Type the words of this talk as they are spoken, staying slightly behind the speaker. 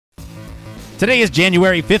Today is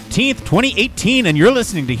January 15th, 2018, and you're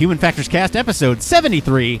listening to Human Factors Cast, episode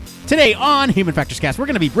 73. Today on Human Factors Cast, we're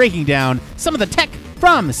going to be breaking down some of the tech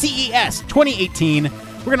from CES 2018.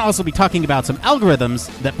 We're going to also be talking about some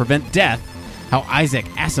algorithms that prevent death, how Isaac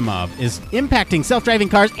Asimov is impacting self-driving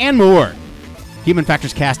cars, and more. Human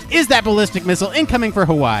Factors Cast is that ballistic missile incoming for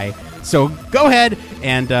Hawaii. So go ahead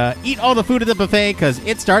and eat all the food at the buffet, because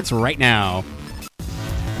it starts right now.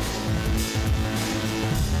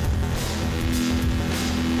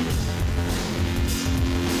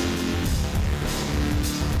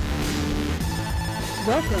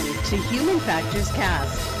 Welcome to Human Factors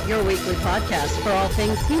Cast, your weekly podcast for all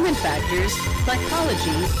things human factors, psychology,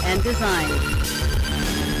 and design.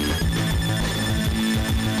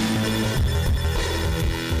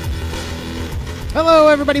 Hello,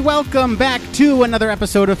 everybody. Welcome back to another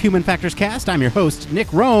episode of Human Factors Cast. I'm your host, Nick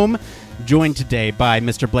Roome, joined today by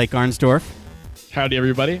Mr. Blake Arnsdorff. Howdy,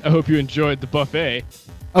 everybody. I hope you enjoyed the buffet.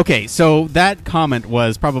 Okay, so that comment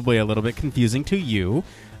was probably a little bit confusing to you.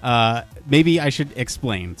 Maybe I should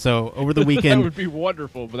explain. So over the weekend... That would be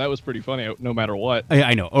wonderful, but that was pretty funny no matter what.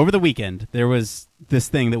 I know. Over the weekend, there was this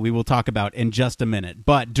thing that we will talk about in just a minute.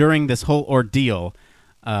 But during this whole ordeal,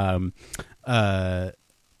 somebody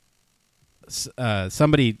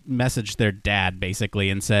messaged their dad,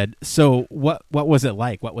 basically, and said, so what was it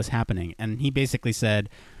like? What was happening? And he basically said,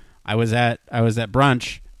 I was at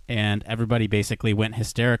brunch, and everybody basically went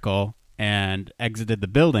hysterical and exited the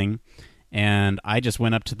building. And I just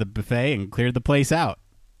went up to the buffet and cleared the place out.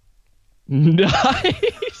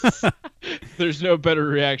 Nice! There's no better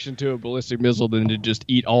reaction to a ballistic missile than to just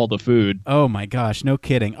eat all the food. Oh, my gosh. No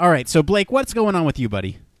kidding. All right. So, Blake, what's going on with you,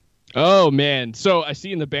 buddy? Oh, man. So I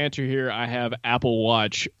see in the banter here I have Apple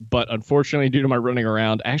Watch, but unfortunately, due to my running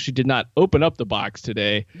around, I actually did not open up the box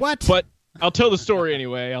today. What? But I'll tell the story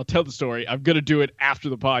anyway. I'm going to do it after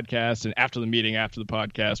the podcast and after the meeting, after the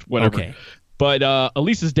podcast, whatever. Okay. But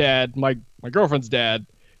Elisa's dad, my girlfriend's dad,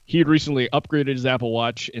 he had recently upgraded his Apple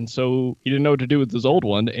Watch, and so he didn't know what to do with his old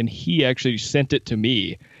one, and he actually sent it to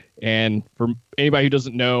me. And for anybody who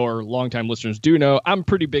doesn't know, or longtime listeners do know, I'm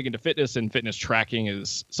pretty big into fitness, and fitness tracking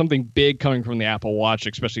is something big coming from the Apple Watch,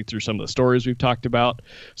 especially through some of the stories we've talked about.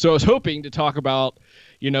 So I was hoping to talk about,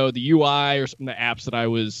 the UI or some of the apps that I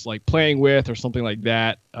was like playing with or something like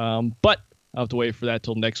that. But I'll have to wait for that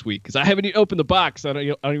till next week because I haven't even opened the box. I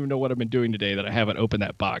don't even know what I've been doing today that I haven't opened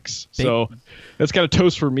that box. So that's kind of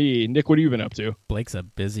toast for me. Nick, what have you been up to? Blake's a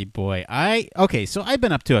busy boy. So I've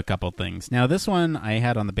been up to a couple things. Now, this one I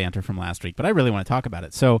had on the banter from last week, but I really want to talk about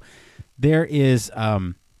it. So there is,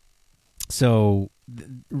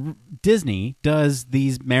 Disney does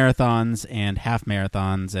these marathons and half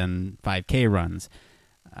marathons and 5K runs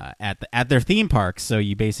at their theme parks. So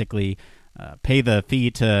you basically pay the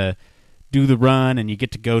fee to do the run, and you get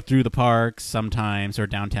to go through the parks sometimes, or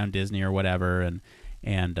downtown Disney or whatever,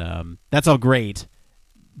 and that's all great.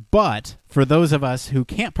 But for those of us who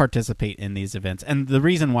can't participate in these events, and the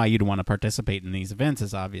reason why you'd want to participate in these events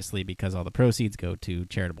is obviously because all the proceeds go to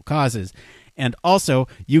charitable causes, and also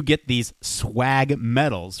you get these swag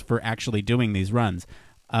medals for actually doing these runs.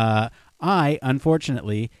 I,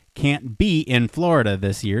 unfortunately, can't be in Florida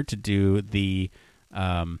this year to do the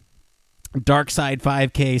Dark Side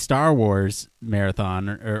 5K Star Wars marathon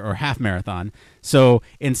or half marathon. So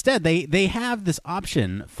instead, they have this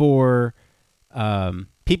option for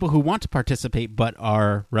people who want to participate but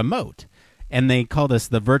are remote, and they call this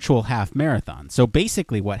the virtual half marathon. So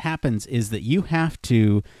basically what happens is that you have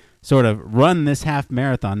to sort of run this half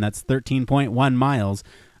marathon that's 13.1 miles,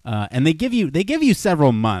 and they give you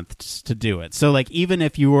several months to do it. So like even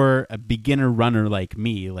if you were a beginner runner like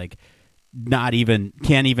me, like can't even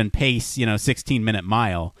pace 16-minute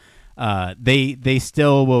mile, they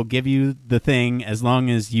still will give you the thing as long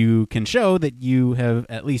as you can show that you have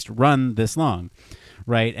at least run this long,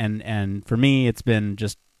 right? And for me, it's been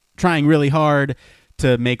just trying really hard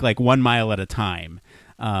to make like 1 mile at a time.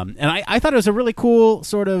 And I thought it was a really cool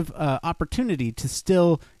sort of opportunity to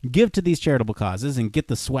still give to these charitable causes and get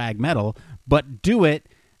the swag medal, but do it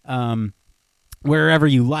wherever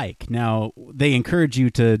you like. Now, they encourage you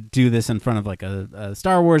to do this in front of like a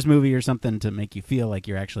Star Wars movie or something to make you feel like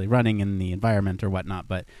you're actually running in the environment or whatnot.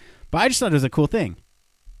 But I just thought it was a cool thing.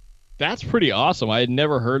 That's pretty awesome. I had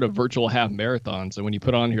never heard of virtual half marathons. And when you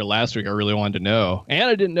put on here last week, I really wanted to know. And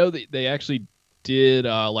I didn't know that they actually did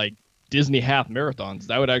like Disney half marathons.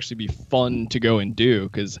 That would actually be fun to go and do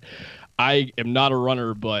because I am not a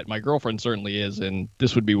runner, but my girlfriend certainly is, and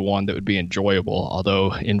this would be one that would be enjoyable,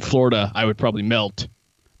 although in Florida, I would probably melt.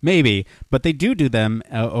 Maybe, but they do them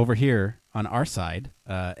over here on our side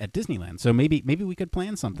at Disneyland. So maybe we could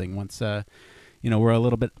plan something once we're a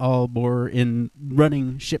little bit all more in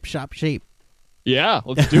running ship shop shape. Yeah,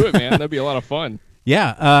 let's do it, man. That'd be a lot of fun.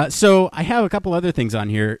 Yeah. So I have a couple other things on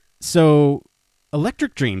here. So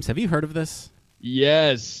Electric Dreams, have you heard of this?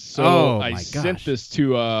 Yes. So I my sent gosh. this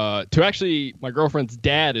to actually my girlfriend's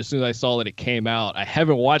dad as soon as I saw that it came out. I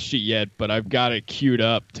haven't watched it yet, but I've got it queued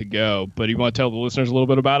up to go. But you want to tell the listeners a little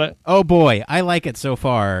bit about it? Oh boy, I like it so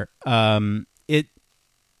far.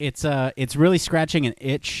 It's really scratching an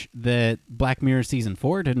itch that Black Mirror season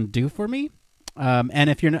 4 didn't do for me. And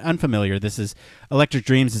if you're unfamiliar, this is Electric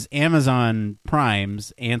Dreams is Amazon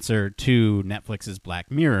Prime's answer to Netflix's Black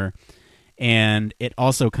Mirror, and it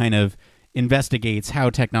also kind of investigates how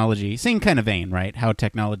technology, same kind of vein, right? How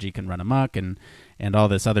technology can run amok and all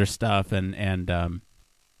this other stuff,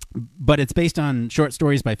 but it's based on short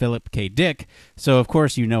stories by Philip K. Dick, so of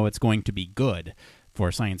course it's going to be good for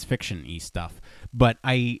science fiction-y stuff. But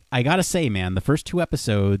I gotta say, man, the first 2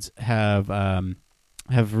 episodes have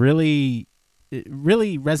really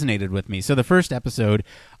resonated with me. So the first episode,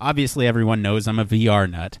 obviously everyone knows I'm a VR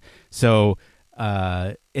nut, so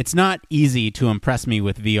it's not easy to impress me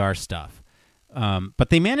with VR stuff. But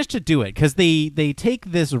they managed to do it because they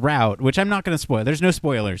take this route, which I'm not going to spoil. There's no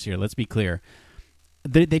spoilers here. Let's be clear.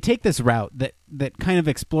 They take this route that kind of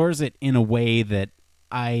explores it in a way that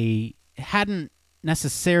I hadn't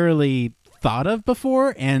necessarily thought of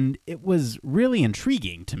before, and it was really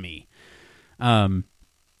intriguing to me. And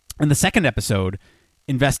the second episode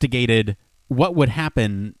investigated what would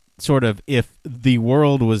happen sort of if the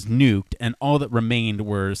world was nuked and all that remained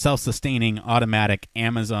were self-sustaining automatic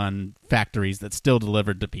Amazon factories that still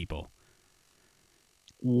delivered to people.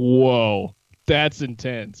 Whoa, that's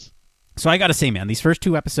intense. So I gotta say, man, these first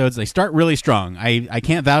 2 episodes, they start really strong. I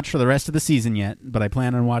can't vouch for the rest of the season yet, but I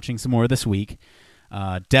plan on watching some more this week.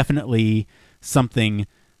 Definitely something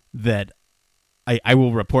that I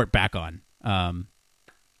will report back on.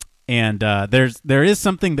 And there is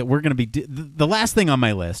something that we're going to be... the last thing on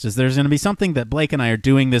my list is there's going to be something that Blake and I are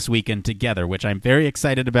doing this weekend together, which I'm very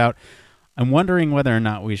excited about. I'm wondering whether or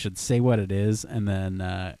not we should say what it is and then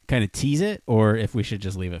kind of tease it, or if we should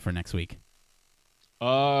just leave it for next week.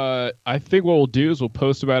 I think what we'll do is we'll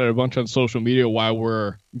post about it a bunch on social media while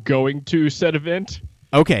we're going to said event.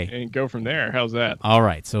 Okay. And go from there. How's that? All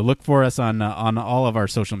right. So look for us on all of our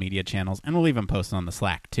social media channels, and we'll even post on the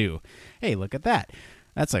Slack too. Hey, look at that.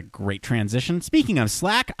 That's a great transition. Speaking of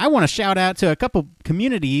Slack, I want to shout out to a couple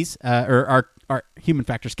communities, or our Human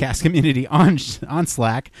Factors Cast community on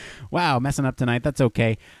Slack. Wow, messing up tonight. That's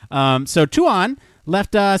okay. So Tuan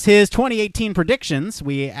left us his 2018 predictions.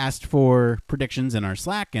 We asked for predictions in our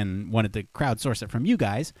Slack and wanted to crowdsource it from you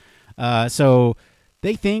guys. So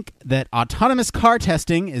they think that autonomous car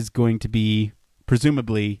testing is going to be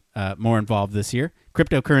presumably more involved this year.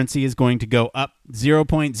 Cryptocurrency is going to go up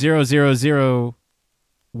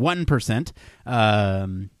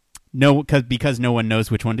 0.0001%. Because no one knows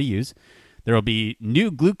which one to use. There will be new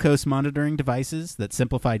glucose monitoring devices that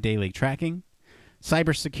simplify daily tracking.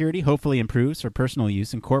 Cybersecurity hopefully improves for personal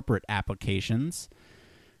use and corporate applications.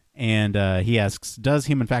 And he asks, does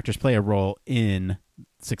human factors play a role in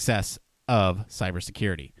success of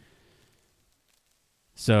cybersecurity?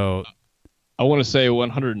 So I want to say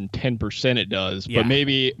 110% it does, Yeah. but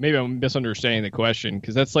maybe I'm misunderstanding the question,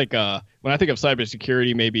 because that's like when I think of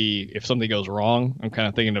cybersecurity, maybe if something goes wrong, I'm kind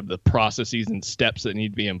of thinking of the processes and steps that need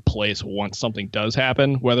to be in place once something does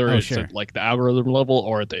happen, whether it's sure. at like the algorithm level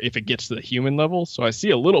or if it gets to the human level. So I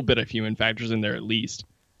see a little bit of human factors in there at least.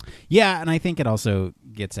 Yeah, and I think it also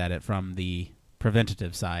gets at it from the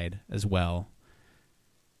preventative side as well.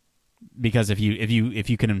 Because if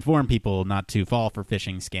you can inform people not to fall for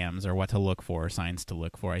phishing scams or what to look for, signs to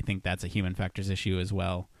look for, I think that's a human factors issue as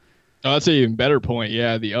well. Oh, that's an even better point.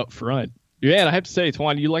 Yeah, the upfront. Yeah, and I have to say,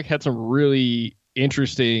 Twan, you had some really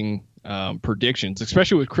interesting predictions,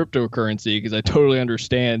 especially with cryptocurrency, because I totally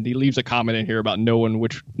understand. He leaves a comment in here about no one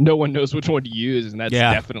knows which one to use, and that's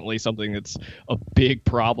definitely something that's a big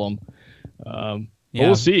problem. But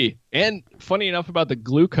we'll see. And funny enough about the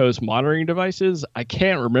glucose monitoring devices, I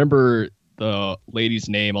can't remember the lady's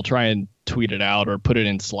name. I'll try and tweet it out or put it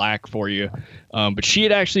in Slack for you. But she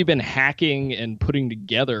had actually been hacking and putting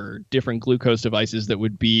together different glucose devices that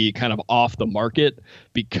would be kind of off the market,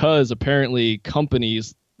 because apparently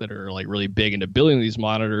companies that are like really big into building these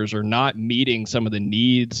monitors are not meeting some of the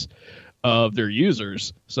needs of their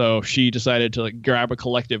users. So she decided to grab a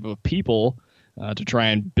collective of people to try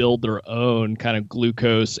and build their own kind of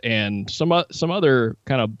glucose and some other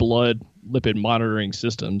kind of blood lipid monitoring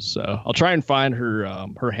systems. So I'll try and find her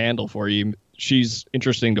handle for you. She's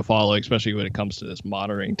interesting to follow, especially when it comes to this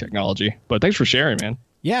monitoring technology. But thanks for sharing, man.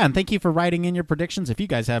 Yeah, and thank you for writing in your predictions. If you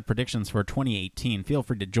guys have predictions for 2018, feel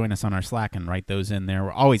free to join us on our Slack and write those in there.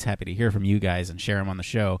 We're always happy to hear from you guys and share them on the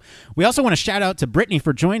show. We also want to shout out to Brittany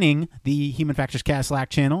for joining the Human Factors Cast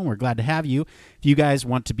Slack channel. We're glad to have you. If you guys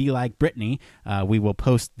want to be like Brittany, we will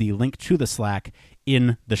post the link to the Slack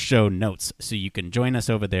in the show notes, so you can join us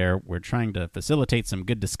over there. We're trying to facilitate some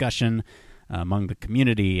good discussion among the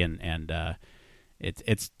community, and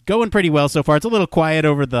it's going pretty well so far. It's a little quiet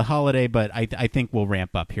over the holiday, but I think we'll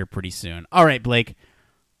ramp up here pretty soon. All right, Blake,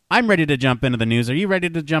 I'm ready to jump into the news. Are you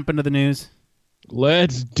ready to jump into the news?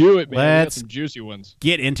 Let's do it, man. We got some juicy ones.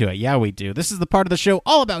 Get into it. Yeah, we do. This is the part of the show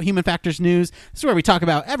all about human factors news. This is where we talk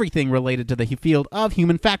about everything related to the field of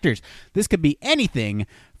human factors. This could be anything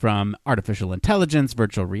from artificial intelligence,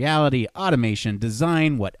 virtual reality, automation,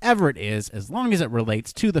 design, whatever it is, as long as it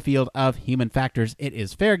relates to the field of human factors. It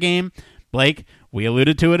is fair game. Blake, we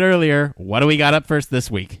alluded to it earlier. What do we got up first this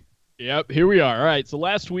week? Yep, here we are. All right, so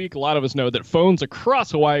last week, a lot of us know that phones across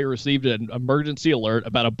Hawaii received an emergency alert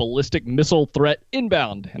about a ballistic missile threat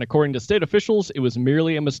inbound. And according to state officials, it was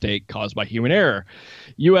merely a mistake caused by human error.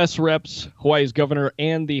 U.S. reps, Hawaii's governor,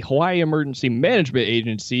 and the Hawaii Emergency Management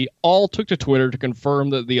Agency all took to Twitter to confirm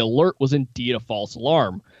that the alert was indeed a false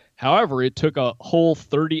alarm. However, it took a whole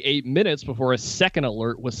 38 minutes before a second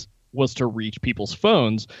alert was to reach people's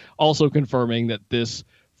phones, also confirming that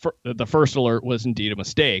the first alert was indeed a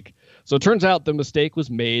mistake. So it turns out the mistake was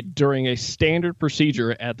made during a standard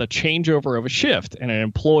procedure at the changeover of a shift, and an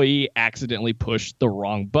employee accidentally pushed the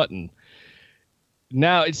wrong button.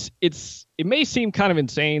 Now, it may seem kind of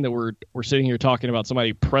insane that we're sitting here talking about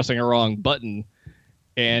somebody pressing a wrong button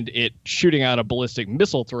and it shooting out a ballistic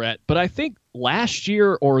missile threat, but I think last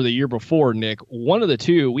year or the year before, Nick, one of the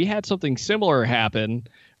two, we had something similar happen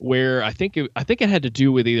where I think it had to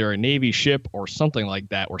do with either a Navy ship or something like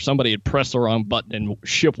that, where somebody had pressed the wrong button and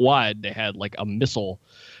ship-wide they had like a missile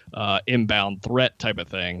inbound threat type of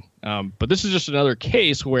thing. But this is just another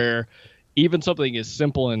case where even something as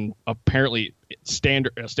simple and apparently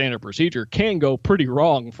standard procedure can go pretty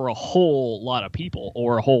wrong for a whole lot of people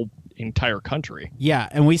or a whole entire country. Yeah,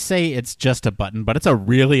 and we say it's just a button, but it's a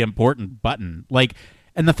really important button. Like,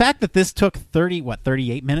 and the fact that this took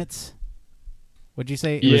 38 minutes? What'd you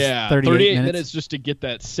say? It was 38 minutes just to get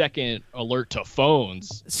that second alert to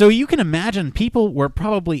phones. So you can imagine people were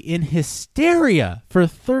probably in hysteria for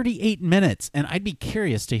 38 minutes, and I'd be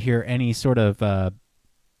curious to hear any sort of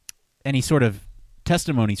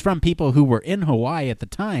testimonies from people who were in Hawaii at the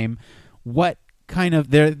time, what kind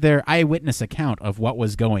of their eyewitness account of what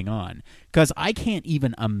was going on. Because I can't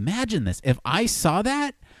even imagine this. If I saw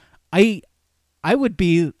that, I would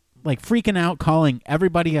be like freaking out, calling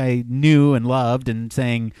everybody I knew and loved and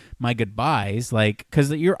saying my goodbyes, like,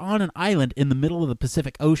 because you're on an island in the middle of the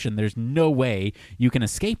Pacific Ocean. There's no way you can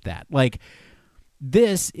escape that. Like,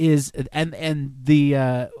 this is, and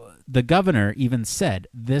the governor even said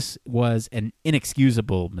this was an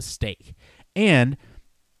inexcusable mistake. And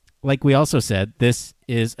like we also said, this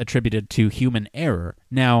is attributed to human error.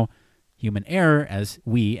 Now, human error, as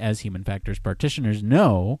we as human factors practitioners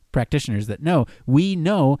know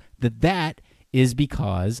that is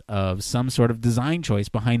because of some sort of design choice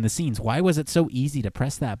behind the scenes. Why was it so easy to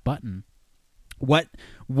press that button?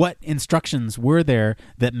 What instructions were there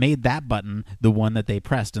that made that button the one that they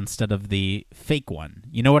pressed instead of the fake one?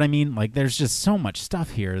 You know what I mean? Like, there's just so much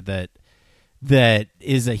stuff here that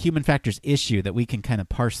is a human factors issue that we can kind of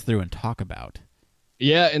parse through and talk about.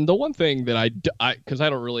 Yeah, and the one thing that because I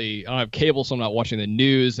don't have cable, so I'm not watching the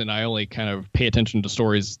news, and I only kind of pay attention to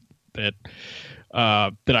stories that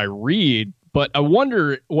I read. But I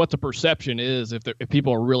wonder what the perception is if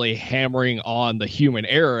people are really hammering on the human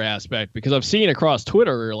error aspect, because I've seen across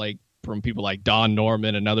Twitter, like from people like Don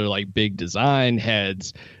Norman and other like big design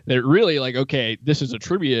heads, that really like, okay, this is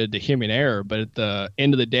attributed to human error, but at the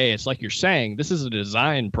end of the day, it's like you're saying, this is a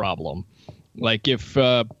design problem. Like if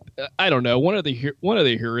I don't know, one of the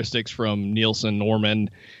heuristics from Nielsen Norman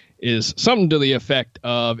is something to the effect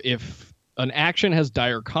of, if an action has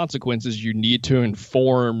dire consequences, you need to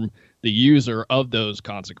inform the user of those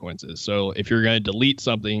consequences. So if you're going to delete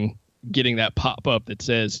something, getting that pop-up that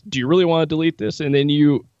says, do you really want to delete this? And then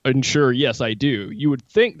you ensure, yes, I do. You would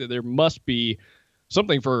think that there must be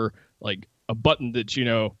something for like a button that's,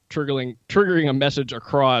 triggering a message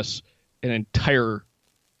across an entire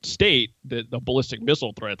state, that the ballistic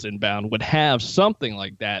missile threats inbound would have something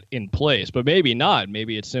like that in place. But maybe not.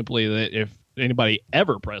 Maybe it's simply that if anybody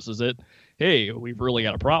ever presses it, hey, we've really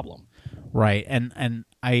got a problem. Right. And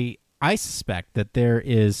I suspect that there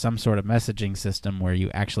is some sort of messaging system where you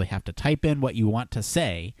actually have to type in what you want to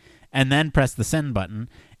say and then press the send button.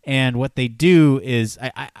 And what they do is,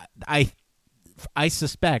 I I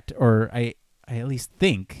suspect, or I at least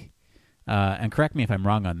think, and correct me if I'm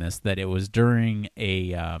wrong on this, that it was during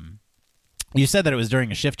a. You said that it was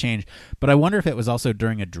during a shift change, but I wonder if it was also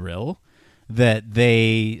during a drill that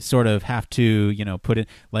they sort of have to, put in,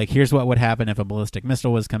 like, here's what would happen if a ballistic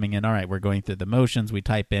missile was coming in. All right, we're going through the motions. We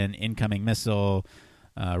type in incoming missile,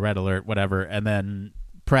 red alert, whatever, and then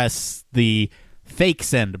press the fake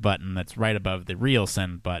send button that's right above the real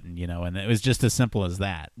send button, and it was just as simple as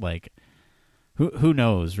that. Like, who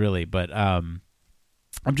knows, really? But I'm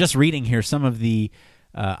just reading here some of the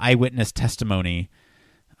eyewitness testimony.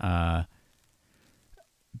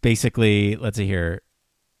 Basically, let's see here.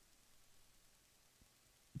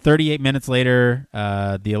 38 minutes later,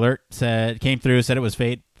 the alert came through, said it was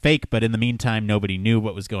fake, but in the meantime, nobody knew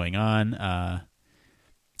what was going on.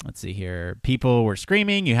 Let's see here. People were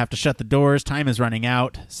screaming, "You have to shut the doors. Time is running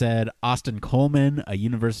out," said Austin Coleman, a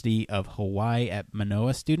University of Hawaii at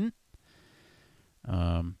Manoa student.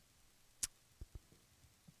 Yeah,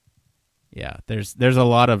 there's a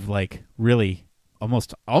lot of like really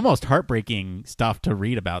almost heartbreaking stuff to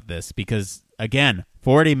read about this because again,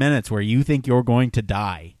 40 minutes where you think you're going to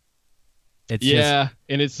die.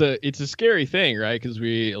 And it's a scary thing, right? Because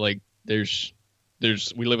we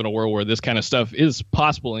live in a world where this kind of stuff is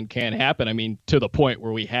possible and can happen. I mean, to the point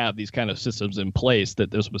where we have these kind of systems in place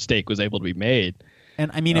that this mistake was able to be made.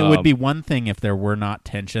 And I mean, it would be one thing if there were not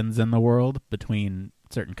tensions in the world between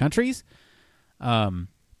certain countries.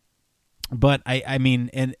 But I mean,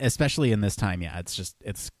 and especially in this time, yeah,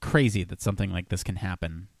 it's crazy that something like this can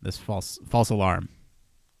happen. This false alarm.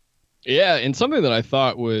 Yeah, and something that I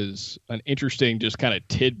thought was an interesting just kind of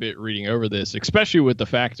tidbit reading over this, especially with the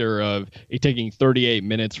factor of it taking 38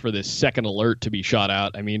 minutes for this second alert to be shot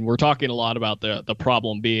out. I mean, we're talking a lot about the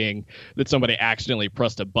problem being that somebody accidentally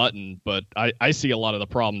pressed a button, but I see a lot of the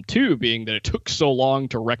problem, too, being that it took so long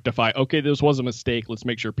to rectify, okay, this was a mistake, let's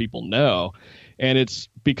make sure people know. And it's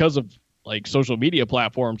because of like social media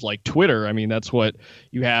platforms like Twitter. I mean, that's what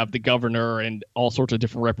you have the governor and all sorts of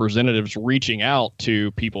different representatives reaching out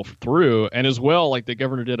to people through. And as well, like the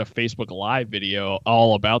governor did a Facebook Live video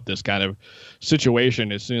all about this kind of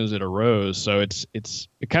situation as soon as it arose. So it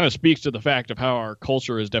kind of speaks to the fact of how our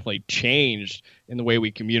culture has definitely changed in the way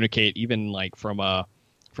we communicate, even like from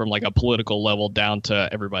like a political level down to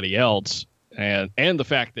everybody else. And the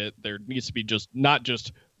fact that there needs to be not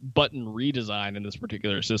just button redesign in this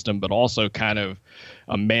particular system, but also kind of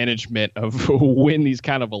a management of when these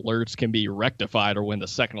kind of alerts can be rectified or when the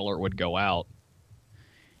second alert would go out.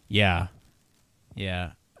 Yeah.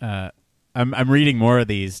 I'm reading more of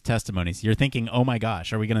these testimonies. You're thinking, oh my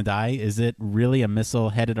gosh, are we going to die? Is it really a missile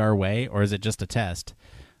headed our way, or is it just a test?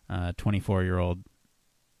 24-year-old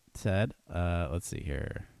said. Let's see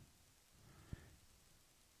here.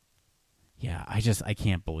 Yeah, I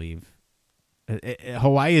can't believe.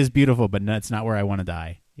 Hawaii is beautiful, but that's not where I want to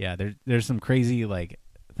die. Yeah, there's some crazy like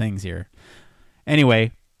things here.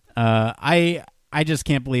 Anyway, I just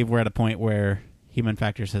can't believe we're at a point where human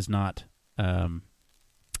factors has not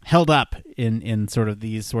held up in sort of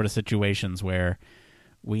these sort of situations where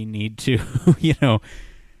we need to,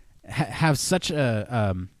 have such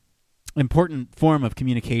a important form of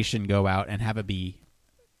communication go out and have it be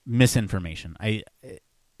misinformation. I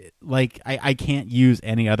can't use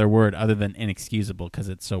any other word other than inexcusable because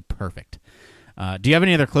it's so perfect. Do you have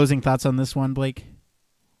any other closing thoughts on this one, Blake?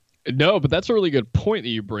 No, but that's a really good point that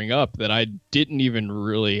you bring up that I didn't even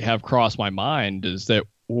really have crossed my mind, is that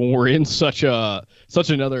when we're in such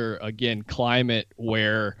another, again, climate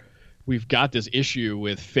where we've got this issue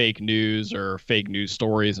with fake news or fake news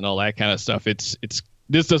stories and all that kind of stuff,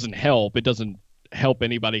 this doesn't help. It doesn't help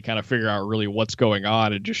anybody kind of figure out really what's going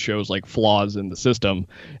on. It just shows like flaws in the system.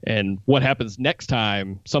 And what happens next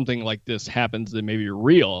time something like this happens that may be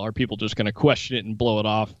real? Are people just going to question it and blow it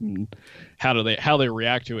off? And how they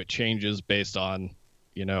react to it changes based on,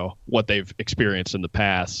 what they've experienced in the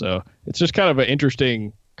past. So it's just kind of an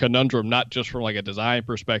interesting conundrum, not just from like a design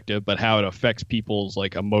perspective, but how it affects people's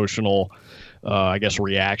like emotional,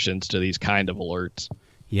 reactions to these kind of alerts.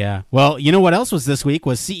 Yeah. Well, you know what else was this week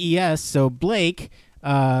was CES. So Blake,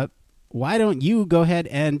 why don't you go ahead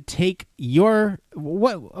and take your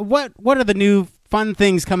what are the new fun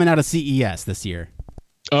things coming out of CES this year?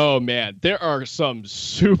 Oh man, there are some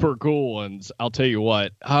super cool ones. I'll tell you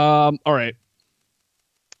what. All right.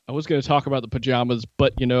 I was going to talk about the pajamas,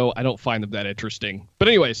 but I don't find them that interesting. But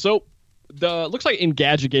anyway, so looks like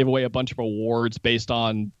Engadget gave away a bunch of awards based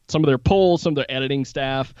on some of their polls, some of their editing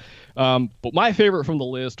staff. But my favorite from the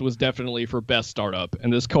list was definitely for best startup,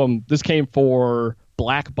 and this came for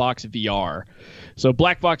Black Box VR. So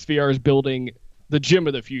Black Box VR is building the gym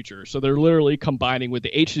of the future. So they're literally combining with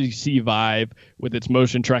the HTC Vive with its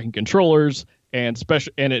motion tracking controllers and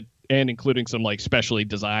including some like specially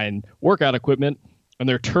designed workout equipment, and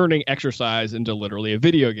they're turning exercise into literally a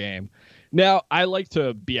video game. Now, I like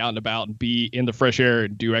to be out and about and be in the fresh air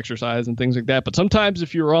and do exercise and things like that. But sometimes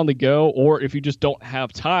if you're on the go, or if you just don't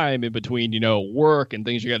have time in between, work and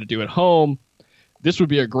things you got to do at home, this would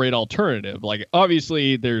be a great alternative. Like,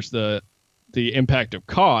 obviously, there's the impact of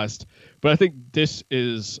cost, but I think this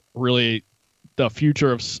is really the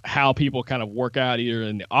future of how people kind of work out, either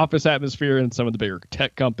in the office atmosphere and some of the bigger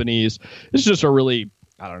tech companies. It's just a really,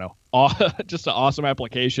 I don't know, just an awesome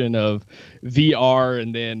application of VR.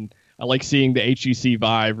 And then I like seeing the HTC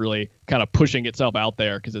Vive really kind of pushing itself out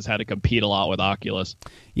there because it's had to compete a lot with Oculus.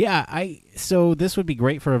 Yeah, so this would be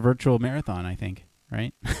great for a virtual marathon, I think,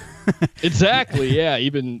 right? Exactly. Yeah,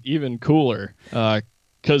 even cooler.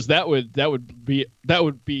 Because that would be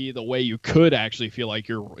the way you could actually feel like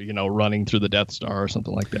you're running through the Death Star or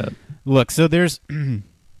something like that. Look, so there's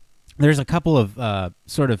a couple of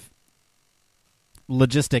sort of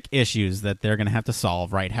logistic issues that they're going to have to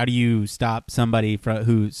solve, right? How do you stop somebody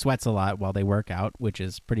who sweats a lot while they work out, which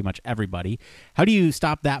is pretty much everybody? How do you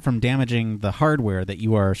stop that from damaging the hardware that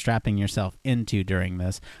you are strapping yourself into during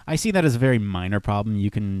this? I see that as a very minor problem.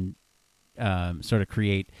 You can sort of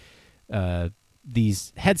create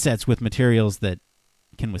these headsets with materials that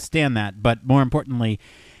can withstand that, but more importantly,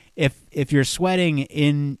 if you're sweating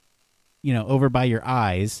in over by your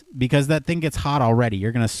eyes, because that thing gets hot already,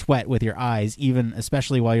 you're going to sweat with your eyes,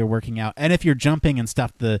 especially while you're working out. And if you're jumping and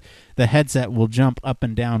stuff, the headset will jump up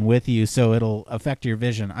and down with you, so it'll affect your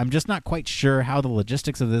vision. I'm just not quite sure how the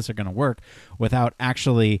logistics of this are going to work without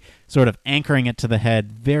actually sort of anchoring it to the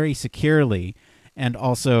head very securely, and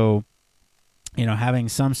also having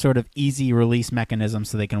some sort of easy release mechanism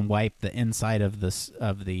so they can wipe the inside of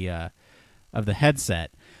the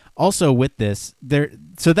headset. Also, with this,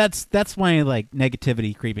 so that's my like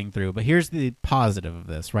negativity creeping through. But here's the positive of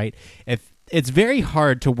this, right? If it's very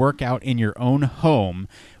hard to work out in your own home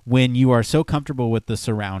when you are so comfortable with the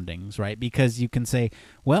surroundings, right? Because you can say,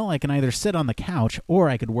 well, I can either sit on the couch or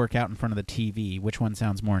I could work out in front of the TV. Which one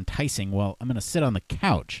sounds more enticing? Well, I'm going to sit on the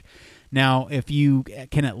couch. Now, if you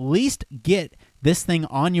can at least get this thing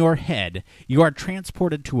on your head, you are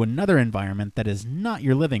transported to another environment that is not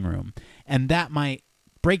your living room, and that might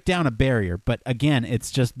break down a barrier. But again,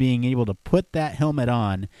 it's just being able to put that helmet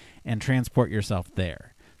on and transport yourself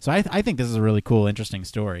there. So I think this is a really cool, interesting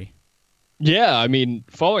story. Yeah, I mean,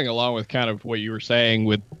 following along with kind of what you were saying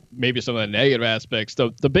with maybe some of the negative aspects,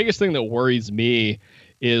 the biggest thing that worries me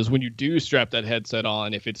is when you do strap that headset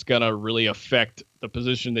on, if it's going to really affect the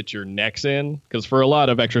position that your neck's in. Because for a lot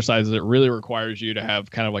of exercises, it really requires you to have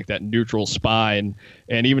kind of like that neutral spine.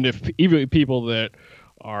 And even people that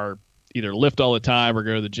are either lift all the time or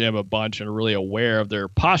go to the gym a bunch and are really aware of their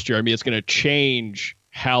posture, I mean, it's going to change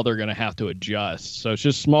how they're going to have to adjust. So it's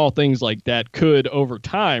just small things like that could over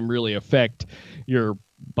time really affect your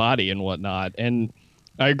body and whatnot. And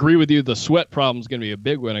I agree with you, the sweat problem is going to be a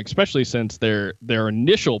big one, especially since their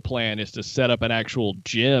initial plan is to set up an actual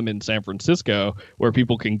gym in San Francisco where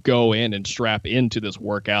people can go in and strap into this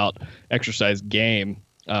workout exercise game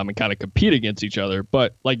and kind of compete against each other.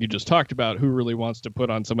 But like you just talked about, who really wants to put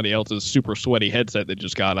on somebody else's super sweaty headset they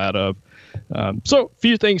just got out of? So a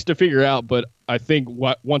few things to figure out, but I think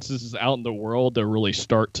once this is out in the world, they'll really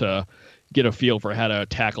start to get a feel for how to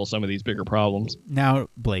tackle some of these bigger problems. Now,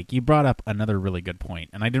 Blake, you brought up another really good point,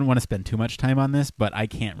 and I didn't want to spend too much time on this, but I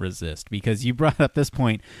can't resist, because you brought up this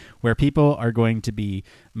point where people are going to be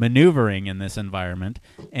maneuvering in this environment,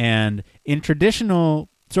 and in traditional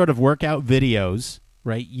sort of workout videos,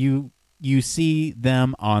 right, you see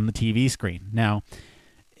them on the TV screen. Now,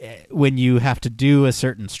 when you have to do a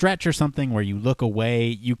certain stretch or something where you look away,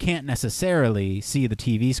 you can't necessarily see the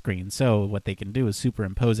TV screen. So what they can do is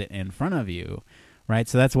superimpose it in front of you, right?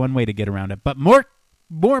 So that's one way to get around it. But more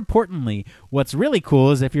importantly, what's really cool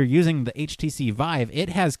is if you're using the HTC Vive, it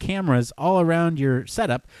has cameras all around your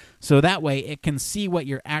setup, so that way it can see what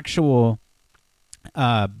your actual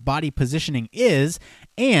body positioning is.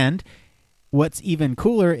 And what's even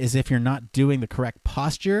cooler is if you're not doing the correct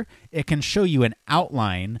posture, it can show you an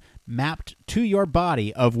outline mapped to your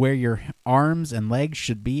body of where your arms and legs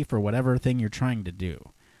should be for whatever thing you're trying to do.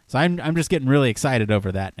 So I'm just getting really excited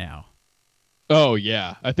over that now. Oh,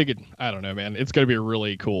 yeah. I don't know, man. It's going to be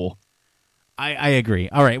really cool. I agree.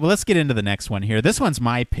 All right, well, let's get into the next one here. This one's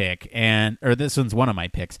my pick, or this one's one of my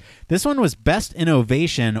picks. This one was Best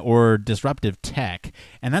Innovation or Disruptive Tech,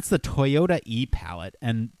 and that's the Toyota e-Palette.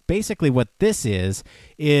 And basically what this is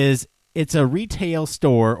it's a retail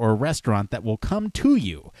store or restaurant that will come to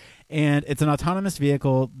you, and it's an autonomous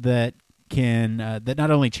vehicle that can that not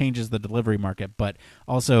only changes the delivery market, but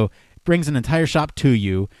also brings an entire shop to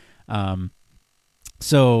you.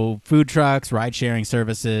 So food trucks, ride-sharing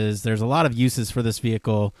services, there's a lot of uses for this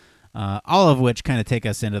vehicle, all of which kind of take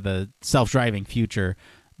us into the self-driving future.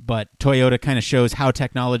 But Toyota kind of shows how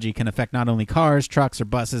technology can affect not only cars, trucks, or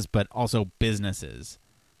buses, but also businesses.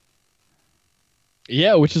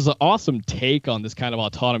 Yeah, which is an awesome take on this kind of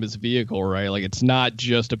autonomous vehicle, right? Like, it's not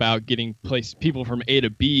just about getting people from A to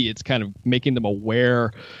B. It's kind of making them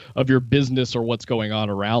aware of your business or what's going on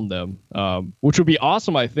around them, which would be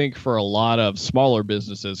awesome, I think, for a lot of smaller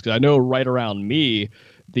businesses. Because I know right around me,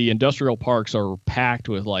 the industrial parks are packed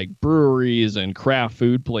with like breweries and craft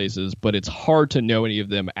food places, but it's hard to know any of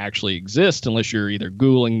them actually exist unless you're either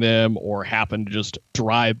Googling them or happen to just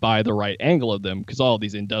drive by the right angle of them, because all of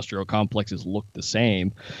these industrial complexes look the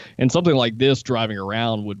same. And something like this driving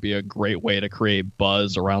around would be a great way to create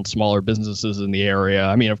buzz around smaller businesses in the area.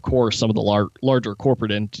 I mean, of course, some of the larger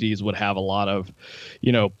corporate entities would have a lot of,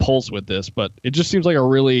 pulse with this, but it just seems like a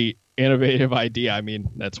really innovative idea. I mean,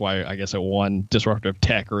 that's why I guess it won disruptive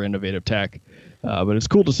tech or innovative tech. But it's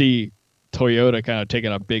cool to see Toyota kind of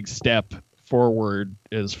taking a big step forward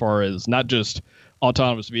as far as not just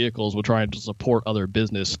autonomous vehicles, but trying to support other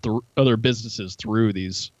businesses through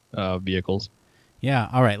these vehicles. Yeah.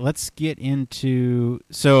 All right. Let's get into.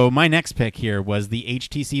 So my next pick here was the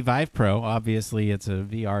HTC Vive Pro. Obviously, it's a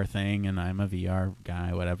VR thing, and I'm a VR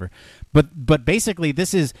guy, whatever. But basically,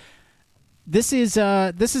 this is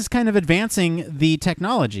kind of advancing the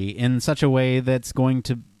technology in such a way that's going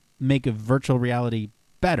to make virtual reality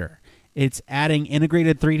better. It's adding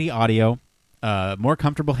integrated 3D audio, more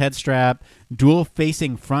comfortable head strap,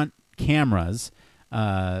 dual-facing front cameras,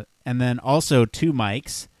 and then also 2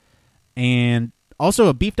 mics, and also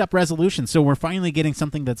a beefed-up resolution. So we're finally getting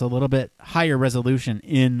something that's a little bit higher resolution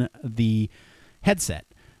in the headset,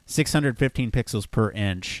 615 pixels per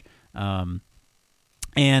inch.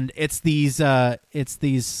 And it's these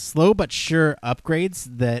slow but sure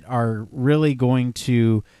upgrades that are really going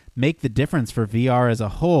to make the difference for VR as a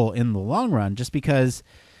whole in the long run, just because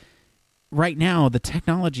right now the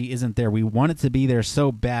technology isn't there. We want it to be there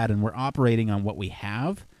so bad, and we're operating on what we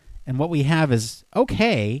have. And what we have is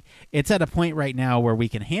okay. It's at a point right now where we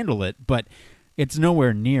can handle it, but it's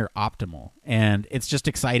nowhere near optimal. And it's just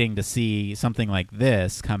exciting to see something like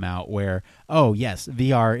this come out where, oh, yes,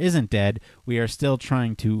 VR isn't dead. We are still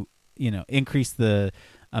trying to, increase the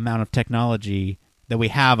amount of technology that we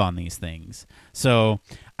have on these things. So,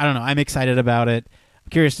 I don't know. I'm excited about it. I'm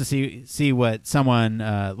curious to see what someone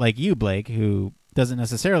like you, Blake, who doesn't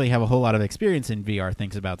necessarily have a whole lot of experience in VR,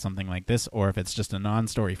 thinks about something like this, or if it's just a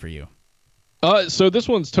non-story for you. So this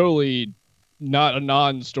one's totally not a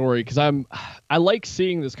non-story, because I like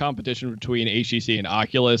seeing this competition between HTC and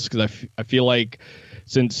Oculus, because I feel like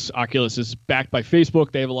since Oculus is backed by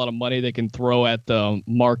Facebook, they have a lot of money they can throw at the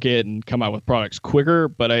market and come out with products quicker.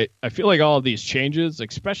 But I feel like all of these changes,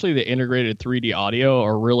 especially the integrated 3D audio,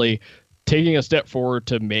 are really taking a step forward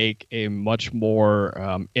to make a much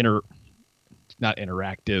more not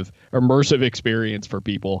interactive, immersive experience for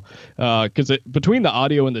people. Because between the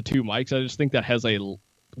audio and the 2 mics, I just think that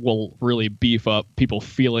will really beef up people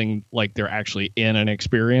feeling like they're actually in an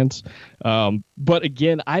experience. But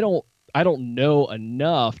again, I don't know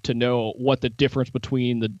enough to know what the difference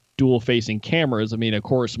between the dual facing cameras. I mean, of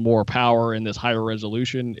course, more power and this higher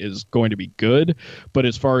resolution is going to be good, but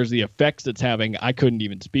as far as the effects it's having, I couldn't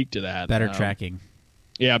even speak to that. Better tracking.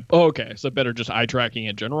 Yeah. Oh, okay. So better just eye tracking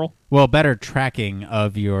in general? Well, better tracking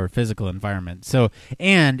of your physical environment. So,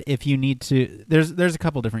 and if you need to, there's a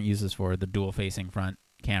couple different uses for the dual facing front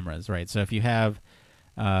cameras, right? So if you have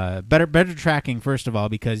better tracking, first of all,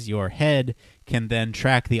 because your head can then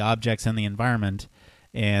track the objects in the environment,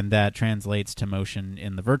 and that translates to motion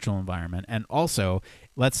in the virtual environment. And also,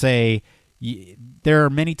 let's say there are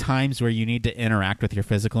many times where you need to interact with your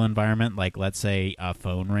physical environment, like let's say a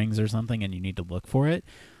phone rings or something and you need to look for it.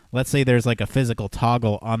 Let's say there's like a physical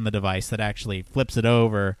toggle on the device that actually flips it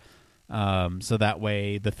over, so that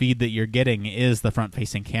way the feed that you're getting is the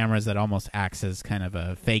front-facing cameras that almost acts as kind of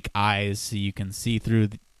a fake eyes, so you can see through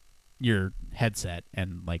your headset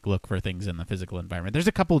and like look for things in the physical environment. There's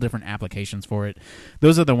a couple different applications for it.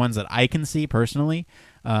 Those are the ones that I can see personally,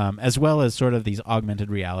 as well as sort of these augmented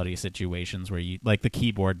reality situations where you, like the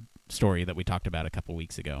keyboard story that we talked about a couple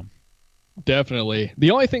weeks ago. Definitely. The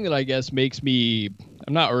only thing that I guess makes me,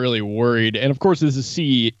 I'm not really worried, and of course this is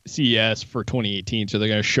CES for 2018, so they're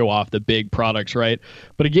going to show off the big products, right?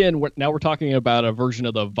 But again, now we're talking about a version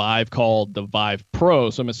of the Vive called the Vive Pro,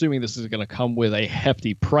 so I'm assuming this is going to come with a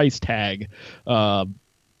hefty price tag.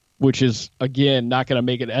 which is, again, not going to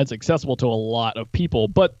make it as accessible to a lot of people.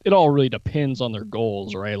 But it all really depends on their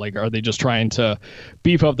goals, right? Like, are they just trying to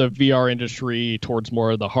beef up the VR industry towards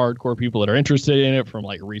more of the hardcore people that are interested in it from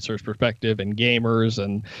like a research perspective and gamers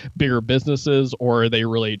and bigger businesses, or are they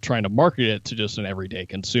really trying to market it to just an everyday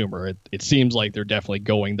consumer? It seems like they're definitely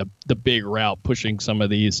going the big route, pushing some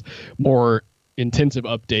of these more intensive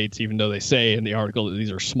updates, even though they say in the article that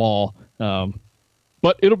these are small.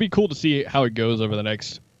 But it'll be cool to see how it goes over the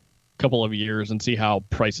next couple of years and see how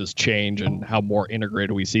prices change and how more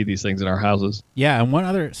integrated we see these things in our houses. Yeah, and one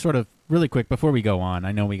other sort of really quick before we go on,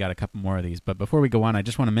 I know we got a couple more of these, but before we go on, I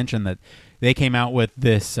just want to mention that they came out with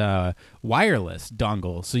this wireless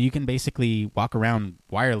dongle, so you can basically walk around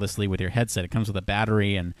wirelessly with your headset. It comes with a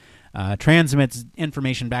battery and transmits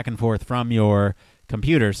information back and forth from your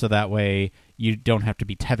computer, so that way you don't have to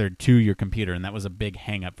be tethered to your computer, and that was a big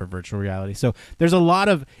hang-up for virtual reality. So there's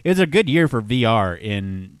it's a good year for VR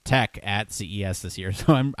in tech at CES this year,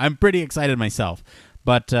 so I'm pretty excited myself.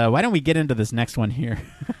 But why don't we get into this next one here?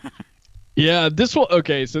 Yeah, this one,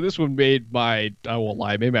 okay, so this one made I won't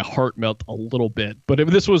lie, made my heart melt a little bit. But if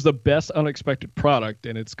this was the best unexpected product,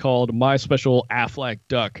 and it's called My Special Aflac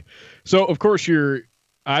Duck. So, of course,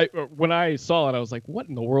 when I saw it, I was like, what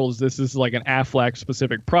in the world is this? This is like an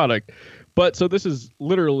Aflac-specific product. But so this is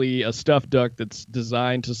literally a stuffed duck that's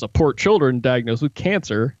designed to support children diagnosed with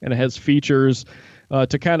cancer, and it has features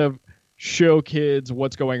to kind of show kids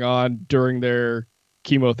what's going on during their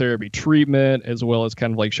chemotherapy treatment, as well as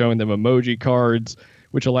kind of like showing them emoji cards,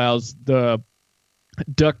 which allows the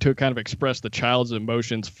duck to kind of express the child's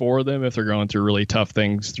emotions for them if they're going through really tough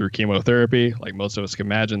things through chemotherapy. Like most of us can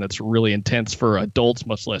imagine, that's really intense for adults,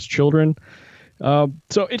 much less children. So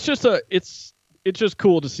it's just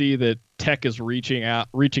cool to see that tech is reaching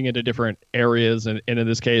into different areas, and in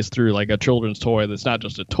this case through like a children's toy that's not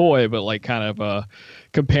just a toy, but like kind of a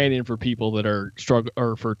companion for people that are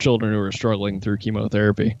or for children who are struggling through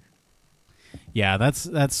chemotherapy. Yeah,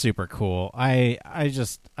 that's super cool. I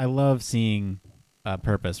love seeing a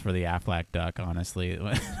purpose for the Aflac duck, honestly.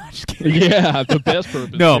 Just kidding. Yeah, the best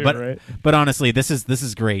purpose. No, too, but right? But honestly, this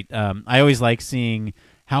is great. I always like seeing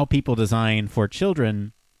how people design for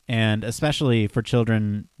children, and especially for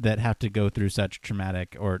children that have to go through such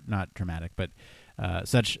traumatic, or not traumatic, but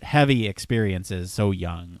such heavy experiences so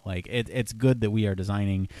young. Like it's good that we are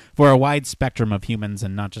designing for a wide spectrum of humans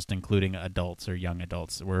and not just including adults or young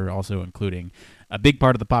adults. We're also including a big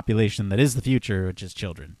part of the population that is the future, which is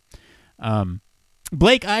children.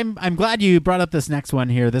 Blake, I'm glad you brought up this next one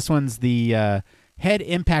here. This one's the Head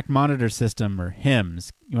Impact Monitor System, or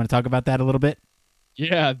HIMS. You want to talk about that a little bit?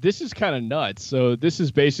 Yeah, this is kind of nuts. So this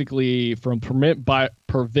is basically from Prevent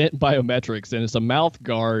Biometrics, and it's a mouth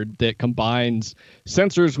guard that combines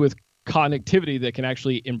sensors with connectivity that can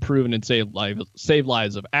actually improve and save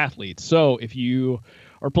lives of athletes. So if you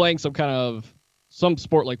are playing some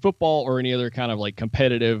sport like football or any other kind of like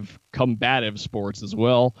competitive, combative sports as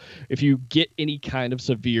well, if you get any kind of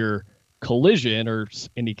severe collision or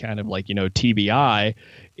any kind of like, TBI,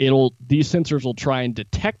 these sensors will try and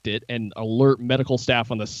detect it and alert medical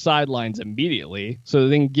staff on the sidelines immediately, so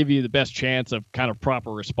they can give you the best chance of kind of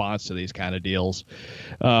proper response to these kind of deals.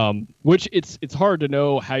 Which it's hard to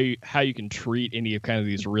know how you can treat any of kind of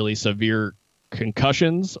these really severe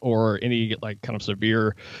concussions or any like kind of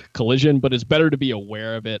severe collision, but it's better to be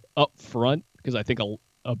aware of it up front, because I think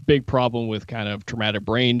a big problem with kind of traumatic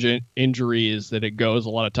brain injury is that it goes a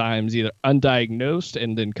lot of times either undiagnosed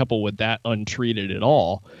and then coupled with that untreated at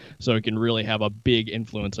all. So it can really have a big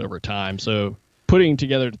influence over time. So putting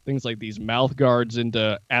together things like these mouth guards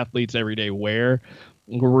into athletes' everyday wear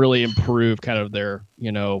will really improve kind of their,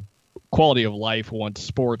 quality of life once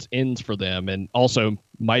sports ends for them, and also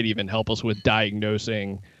might even help us with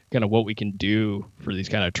diagnosing kind of what we can do for these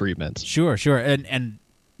kind of treatments. Sure. And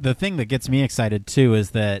the thing that gets me excited too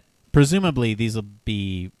is that presumably these will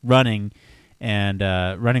be running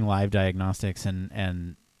live diagnostics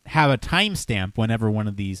and have a timestamp whenever one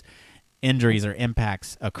of these injuries or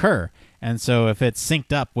impacts occur. And so if it's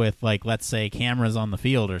synced up with, like, let's say cameras on the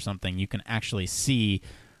field or something, you can actually see,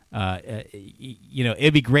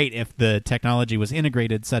 it'd be great if the technology was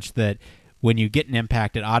integrated such that when you get an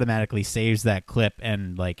impact, it automatically saves that clip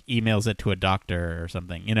and like emails it to a doctor or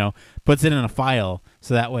something, puts it in a file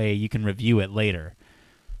so that way you can review it later.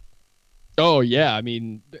 Oh, yeah. I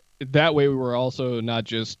mean, that way we were also not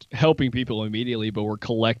just helping people immediately, but we're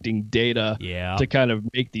collecting data to kind of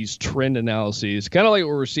make these trend analyses, kind of like what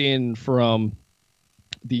we're seeing from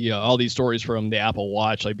all these stories from the Apple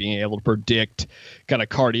Watch, like being able to predict kind of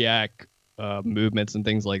cardiac movements and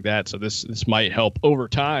things like that. So this might help over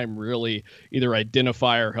time really either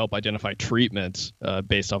identify or help identify treatments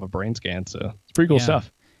based off a brain scan. So it's pretty cool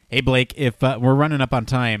stuff. Hey, Blake, if we're running up on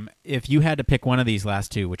time, if you had to pick one of these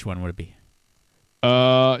last two, which one would it be?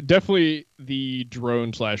 Definitely the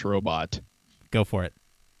drone/robot. Go for it.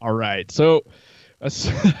 All right. So,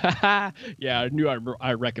 yeah, I knew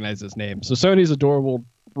I recognized this name. So Sony's adorable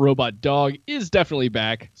robot dog is definitely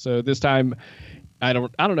back. So this time, I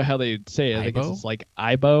don't know how they say it. I guess it's like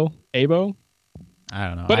Abo. I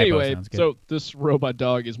don't know. But Ibo anyway, sounds good. so this robot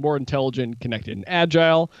dog is more intelligent, connected, and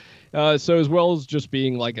agile. So as well as just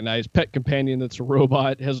being like a nice pet companion that's a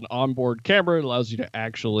robot, it has an onboard camera. It allows it to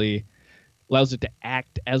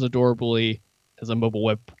act as adorably as a mobile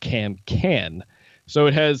webcam can. So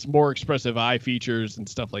it has more expressive eye features and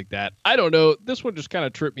stuff like that. I don't know. This one just kind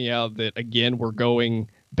of tripped me out that, again, we're going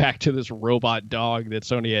back to this robot dog that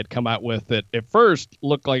Sony had come out with that at first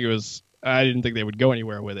looked like it was, I didn't think they would go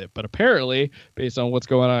anywhere with it. But apparently, based on what's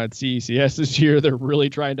going on at CES this year, they're really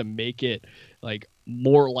trying to make it like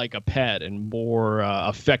more like a pet and more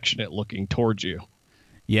affectionate looking towards you.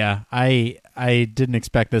 Yeah, I didn't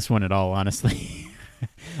expect this one at all, honestly.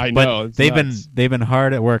 I know. But they've been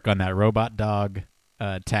hard at work on that robot dog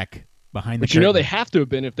tech behind the curtain. But you know they have to have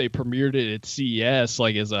been if they premiered it at CES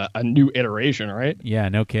like as a new iteration, right? Yeah,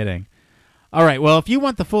 no kidding. All right, well, if you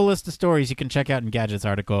want the full list of stories, you can check out Engadget's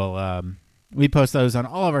article. We post those on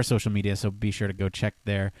all of our social media, so be sure to go check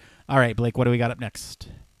there. All right, Blake, what do we got up next?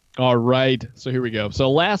 All right, so here we go.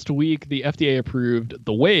 So last week, the FDA approved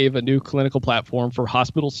the Wave, a new clinical platform for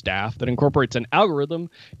hospital staff that incorporates an algorithm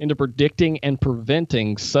into predicting and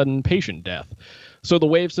preventing sudden patient death. So the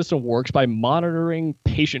Wave system works by monitoring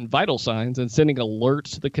patient vital signs and sending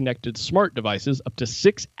alerts to the connected smart devices up to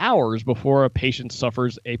 6 hours before a patient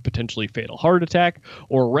suffers a potentially fatal heart attack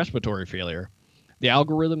or respiratory failure. The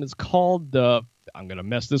algorithm is called I'm going to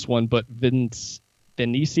mess this one, but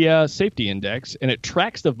Venetia Safety Index, and it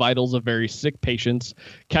tracks the vitals of very sick patients,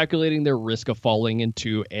 calculating their risk of falling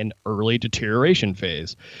into an early deterioration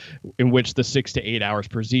phase, in which the 6 to 8 hours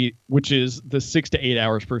preceding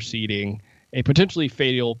a potentially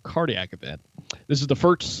fatal cardiac event. This is the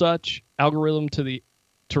first such algorithm to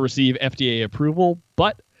receive FDA approval,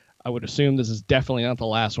 but I would assume this is definitely not the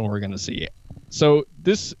last one we're going to see. So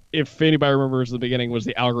this, if anybody remembers the beginning, was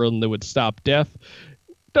the algorithm that would stop death.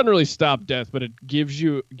 Doesn't really stop death, but it gives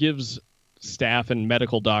staff and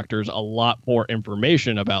medical doctors a lot more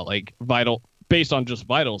information about based on just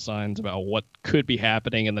vital signs about what could be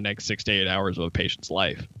happening in the next 6 to 8 hours of a patient's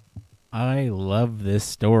life. I love this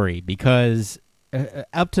story because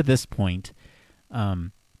up to this point,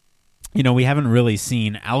 we haven't really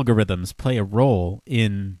seen algorithms play a role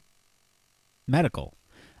in medical.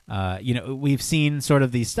 We've seen sort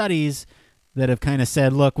of these studies that have kind of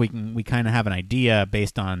said, look, we kind of have an idea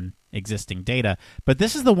based on existing data, but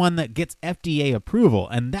this is the one that gets FDA approval,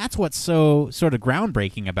 and that's what's so sort of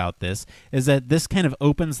groundbreaking about this, is that this kind of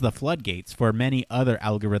opens the floodgates for many other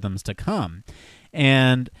algorithms to come.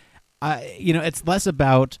 And it's less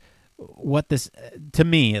about what this, to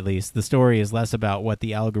me at least, the story is less about what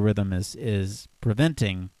the algorithm is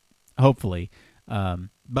preventing, hopefully,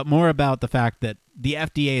 but more about the fact that the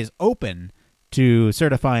FDA is open to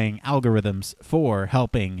certifying algorithms for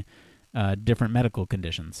helping different medical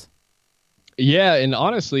conditions. Yeah, and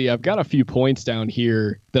honestly, I've got a few points down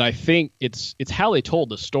here that I think it's how they told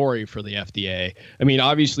the story for the FDA. I mean,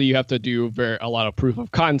 obviously, you have to do a lot of proof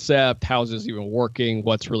of concept. How's this even working?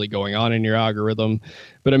 What's really going on in your algorithm?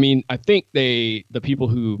 But I mean, I think the people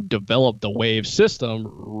who developed the Wave system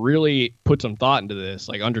really put some thought into this,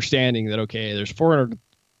 like understanding that, okay, there's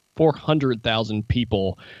 400,000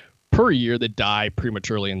 people per year that die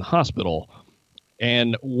prematurely in the hospital.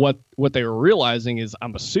 And what they were realizing is,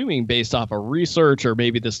 I'm assuming based off of research, or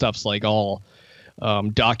maybe this stuff's like all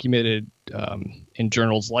documented in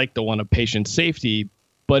journals like the one of patient safety,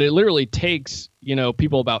 but it literally takes,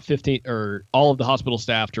 people about 15 or all of the hospital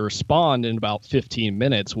staff to respond in about 15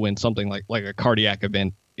 minutes when something like a cardiac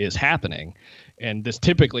event is happening. And this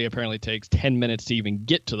typically apparently takes 10 minutes to even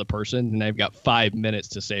get to the person, and they've got 5 minutes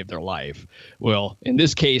to save their life. Well, in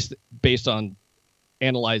this case, based on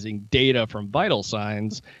analyzing data from vital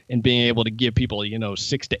signs and being able to give people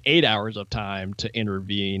 6 to 8 hours of time to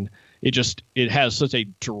intervene, it has such a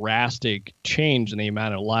drastic change in the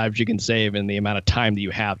amount of lives you can save and the amount of time that you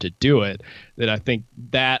have to do it, that I think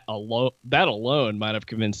that alone might have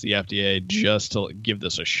convinced the FDA just to give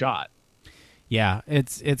this a shot. Yeah,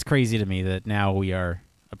 it's crazy to me that now we are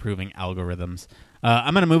approving algorithms.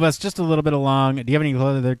 I'm going to move us just a little bit along. Do you have any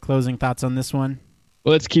other closing thoughts on this one?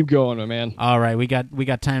 Well, let's keep going, my man. All right, we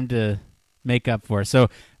got time to make up for. So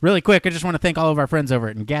really quick, I just want to thank all of our friends over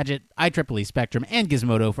at Engadget, IEEE Spectrum, and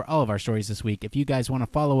Gizmodo for all of our stories this week. If you guys want to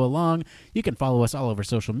follow along, you can follow us all over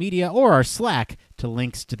social media or our Slack to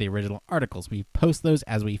links to the original articles. We post those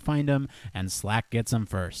as we find them, and Slack gets them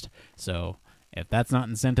first. So if that's not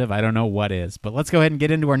incentive, I don't know what is. But let's go ahead and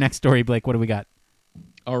get into our next story. Blake, what do we got?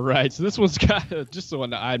 All right, so this one's got just the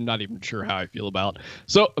one that I'm not even sure how I feel about.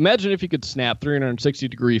 So imagine if you could snap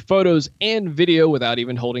 360-degree photos and video without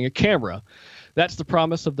even holding a camera. That's the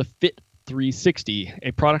promise of the Fit 360,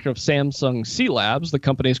 a product of Samsung C Labs, the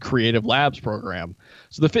company's creative labs program.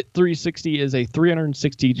 So the Fit 360 is a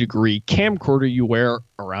 360-degree camcorder you wear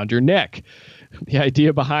around your neck. The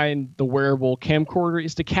idea behind the wearable camcorder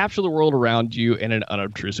is to capture the world around you in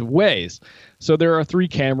unobtrusive ways. So there are 3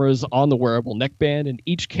 cameras on the wearable neckband, and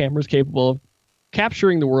each camera is capable of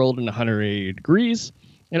capturing the world in 180 degrees.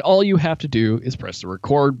 And all you have to do is press the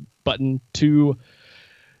record button to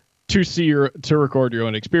record your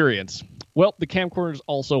own experience. Well, the camcorder is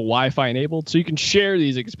also Wi-Fi enabled, so you can share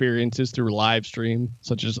these experiences through live stream,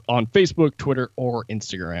 such as on Facebook, Twitter, or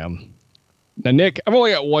Instagram. Now, Nick, I've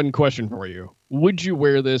only got one question for you. Would you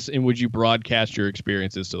wear this, and would you broadcast your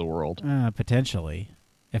experiences to the world? Potentially.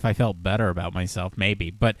 If I felt better about myself, maybe.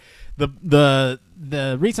 But the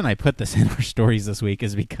reason I put this in our stories this week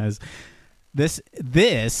is because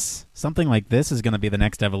something like this is going to be the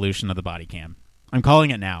next evolution of the body cam. I'm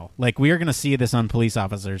calling it now. Like, we are going to see this on police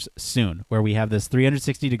officers soon, where we have this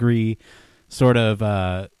 360-degree sort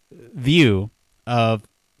of view of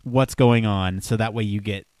what's going on, so that way you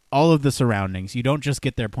get all of the surroundings. You don't just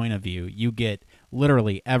get their point of view. You get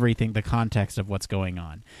literally everything, the context of what's going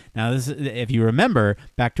on. Now, this, if you remember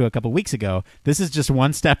back to a couple weeks ago, this is just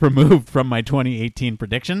one step removed from my 2018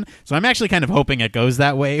 prediction. So I'm actually kind of hoping it goes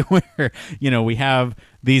that way, where, we have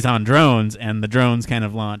these on drones, and the drones kind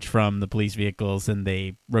of launch from the police vehicles and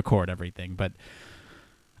they record everything. But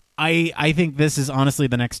I think this is honestly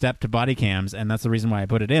the next step to body cams, and that's the reason why I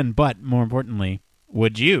put it in. But more importantly,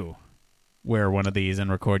 would you wear one of these and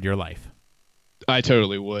record your life? I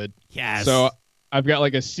totally would. Yes. So I've got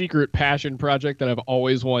like a secret passion project that I've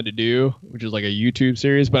always wanted to do, which is like a YouTube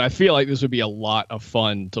series, but I feel like this would be a lot of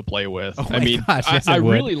fun to play with. Oh my gosh, yes, I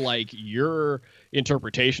really like your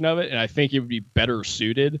interpretation of it, and I think it would be better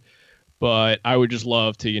suited, but I would just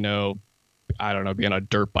love to, I don't know, be on a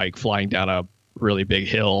dirt bike flying down a really big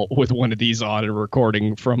hill with one of these on and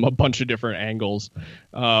recording from a bunch of different angles.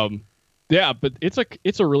 Yeah, but it's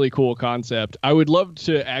a really cool concept. I would love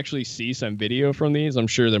to actually see some video from these. I'm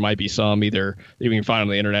sure there might be some either that you can find on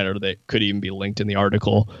the internet or that could even be linked in the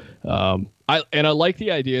article. I like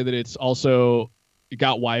the idea that it's also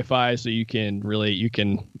got Wi-Fi, so you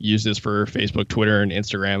can use this for Facebook, Twitter, and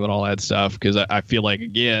Instagram and all that stuff. Because I feel like,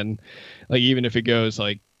 again, like even if it goes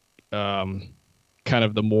like kind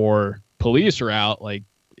of the more police route, like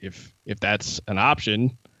if that's an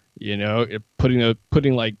option.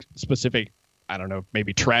 Putting like specific, I don't know,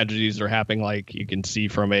 maybe tragedies that are happening, like you can see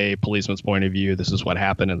from a policeman's point of view, this is what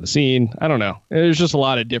happened in the scene. I don't know. There's just a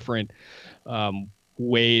lot of different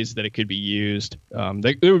ways that it could be used.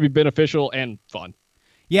 It would be beneficial and fun.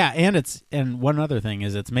 Yeah, and one other thing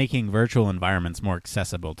is it's making virtual environments more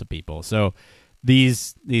accessible to people. So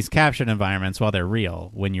these captured environments, while they're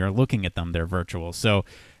real, when you're looking at them, they're virtual. So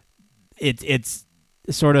it's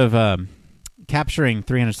sort of capturing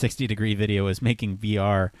 360-degree video is making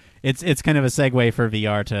VR. It's kind of a segue for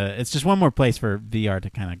VR to. It's just one more place for VR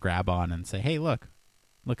to kind of grab on and say, "Hey, look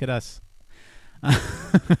at us."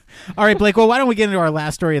 All right, Blake. Well, why don't we get into our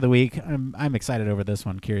last story of the week? I'm excited over this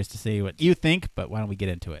one. Curious to see what you think, but why don't we get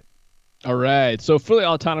into it? All right. So fully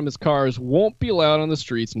autonomous cars won't be allowed on the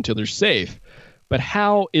streets until they're safe. But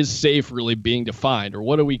how is safe really being defined, or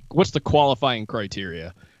what's the qualifying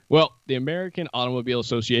criteria? Well, the American Automobile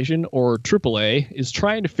Association, or AAA, is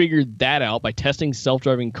trying to figure that out by testing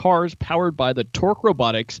self-driving cars powered by the Torque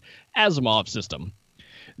Robotics Asimov system.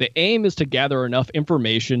 The aim is to gather enough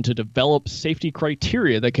information to develop safety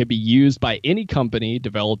criteria that can be used by any company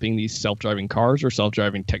developing these self-driving cars or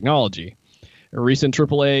self-driving technology. A recent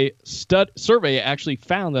AAA survey actually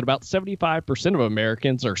found that about 75% of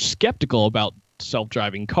Americans are skeptical about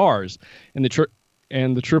self-driving cars, and the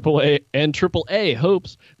AAA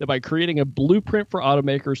hopes that by creating a blueprint for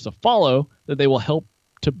automakers to follow, that they will help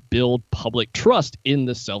to build public trust in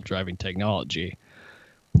the self-driving technology.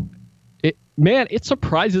 It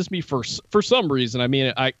surprises me for some reason. I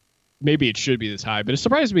mean, maybe it should be this high, but it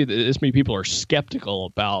surprises me that this many people are skeptical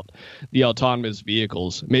about the autonomous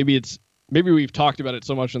vehicles. Maybe we've talked about it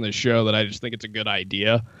so much on this show that I just think it's a good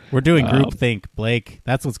idea. We're doing groupthink, Blake.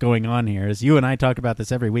 That's what's going on here. Is you and I talk about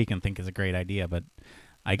this every week and think it's a great idea, but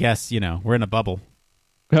I guess, we're in a bubble.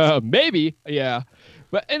 Maybe, yeah,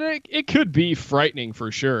 but and it could be frightening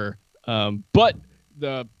for sure. But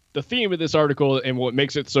the theme of this article and what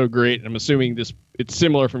makes it so great, and I'm assuming it's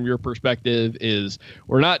similar from your perspective, is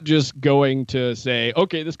we're not just going to say,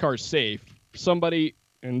 okay, this car's safe. Somebody,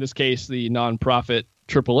 in this case, the nonprofit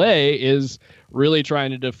AAA, is really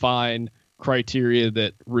trying to define criteria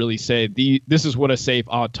that really say this is what a safe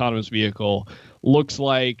autonomous vehicle looks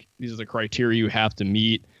like. These are the criteria you have to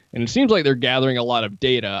meet. And it seems like they're gathering a lot of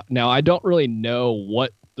data. Now, I don't really know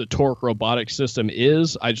what the Torque robotic system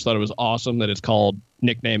is. I just thought it was awesome that it's called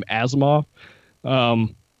nickname Asimov. But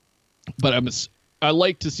I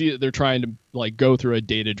like to see that they're trying to like go through a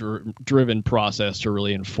data-driven process to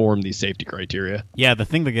really inform these safety criteria. Yeah, the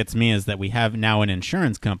thing that gets me is that we have now an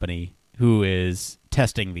insurance company who is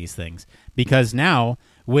testing these things, because now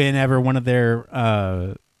whenever one of their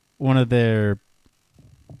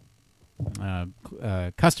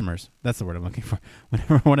customers, that's the word I'm looking for,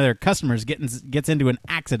 whenever one of their customers gets into an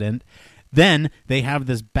accident, then they have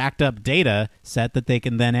this backed up data set that they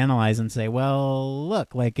can then analyze and say, well,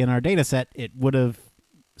 look, like in our data set, it would have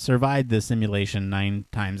survived this simulation 9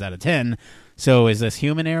 times out of 10. So is this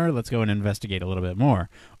human error? Let's go and investigate a little bit more.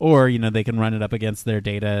 Or, they can run it up against their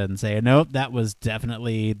data and say, nope, that was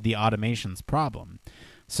definitely the automation's problem.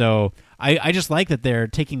 So I just like that they're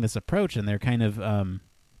taking this approach, and they're kind of,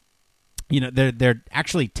 they're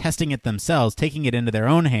actually testing it themselves, taking it into their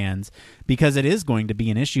own hands, because it is going to be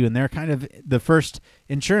an issue. And they're kind of the first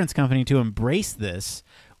insurance company to embrace this,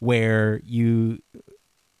 where you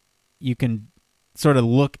can sort of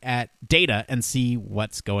look at data and see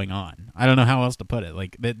what's going on. I don't know how else to put it.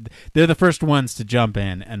 Like, they're the first ones to jump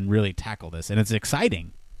in and really tackle this, and it's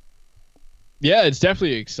exciting. Yeah, it's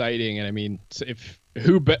definitely exciting. And I mean, I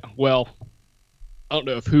don't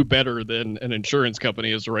know if who better than an insurance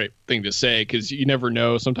company is the right thing to say, because you never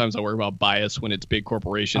know. Sometimes I worry about bias when it's big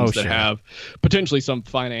corporations that have potentially some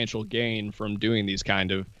financial gain from doing these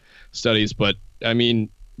kind of studies. But I mean,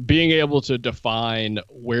 being able to define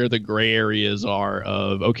where the gray areas are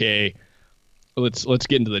of, okay, let's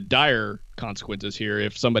get into the dire consequences here.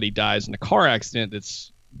 If somebody dies in a car accident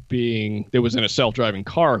that was in a self-driving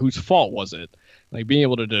car, whose fault was it? Like, being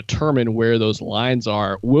able to determine where those lines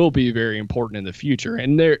are will be very important in the future.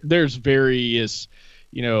 And there's various,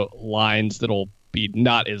 lines that'll be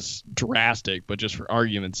not as drastic, but just for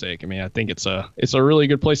argument's sake. I mean, I think it's a really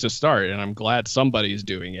good place to start, and I'm glad somebody's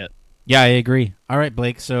doing it. Yeah, I agree. All right,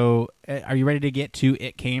 Blake. So are you ready to get to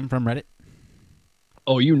It Came from Reddit?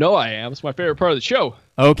 Oh, I am. It's my favorite part of the show.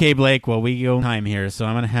 Okay, Blake. Well, we go time here, so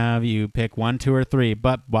I'm going to have you pick 1, 2, or 3.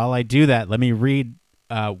 But while I do that, let me read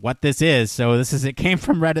what this is. So this is It Came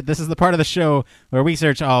from Reddit. This is the part of the show where we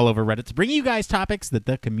search all over Reddit to bring you guys topics that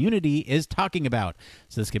the community is talking about.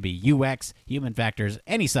 So this could be UX, human factors,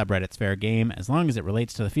 any subreddit's fair game, as long as it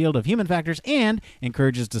relates to the field of human factors and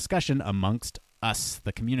encourages discussion amongst us,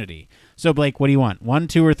 the community. So, Blake, what do you want? 1,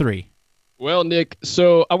 2, or 3? Well, Nick,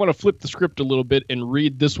 so I want to flip the script a little bit and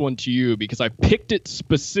read this one to you, because I picked it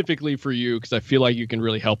specifically for you because I feel like you can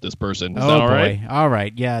really help this person. Is that all right? All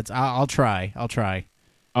right. Yeah, I'll try.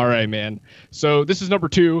 All right, man. So this is number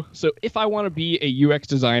 2. So if I want to be a UX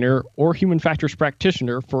designer or human factors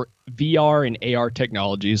practitioner for VR and AR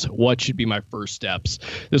technologies, what should be my first steps?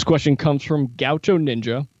 This question comes from Gaucho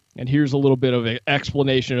Ninja. And here's a little bit of an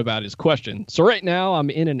explanation about his question. So right now I'm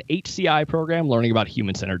in an HCI program learning about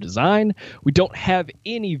human-centered design. We don't have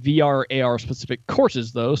any VR AR specific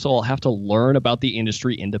courses though, so I'll have to learn about the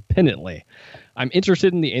industry independently. I'm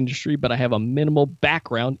interested in the industry, but I have a minimal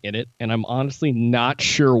background in it, and I'm honestly not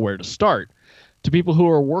sure where to start. To people who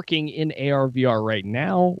are working in AR VR right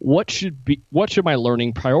now, what should my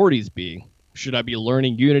learning priorities be? Should I be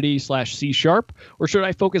learning Unity/C#, or should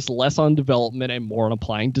I focus less on development and more on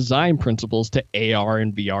applying design principles to AR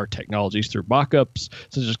and VR technologies through mockups,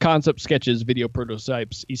 such as concept sketches, video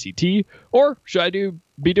prototypes, ECT, or should I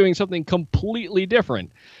be doing something completely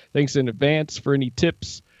different? Thanks in advance for any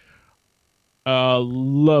tips.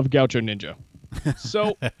 Love Gaucho Ninja.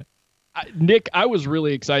 So, Nick, I was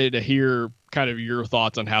really excited to hear kind of your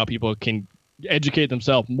thoughts on how people can educate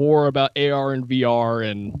themselves more about AR and VR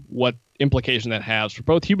and what implication that has for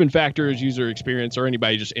both human factors, user experience, or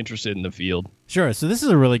anybody just interested in the field. Sure. So this is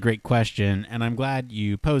a really great question, and I'm glad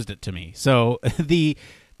you posed it to me. So the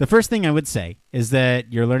first thing I would say is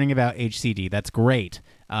that you're learning about HCD. That's great.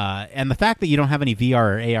 And the fact that you don't have any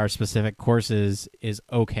VR or AR specific courses is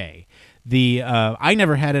okay. I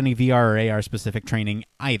never had any VR or AR specific training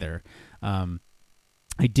either.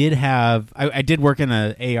 I did work in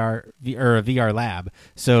a AR or a VR lab,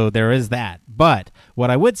 so there is that. But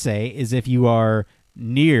what I would say is if you are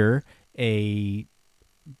near a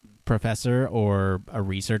professor or a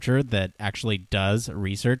researcher that actually does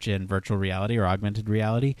research in virtual reality or augmented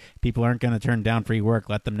reality, people aren't going to turn down free work.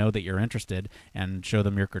 Let them know that you're interested and show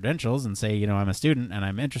them your credentials and say, I'm a student and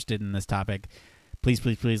I'm interested in this topic. Please,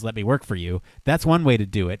 please, please let me work for you. That's one way to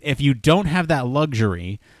do it. If you don't have that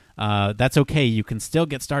luxury, that's okay. You can still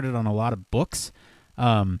get started on a lot of books.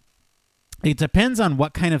 It depends on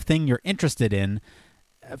what kind of thing you're interested in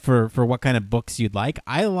for what kind of books you'd like.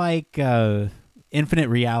 I like Infinite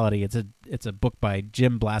Reality. It's a book by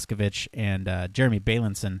Jim Blaskovich and Jeremy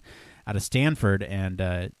Bailenson out of Stanford,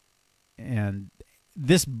 and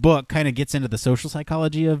this book kind of gets into the social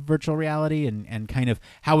psychology of virtual reality and kind of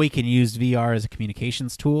how we can use VR as a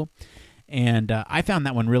communications tool. And I found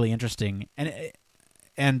that one really interesting.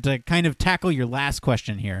 And to kind of tackle your last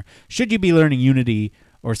question here, should you be learning Unity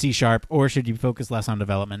or C#, or should you focus less on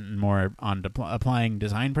development and more on applying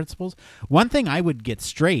design principles? One thing I would get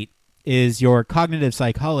straight is your cognitive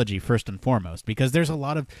psychology first and foremost, because there's a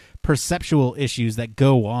lot of perceptual issues that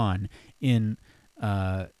go on in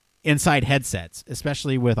inside headsets,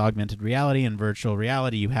 especially with augmented reality and virtual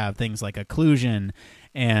reality. You have things like occlusion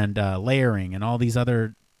and layering and all these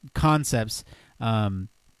other concepts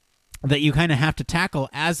that you kind of have to tackle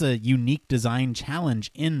as a unique design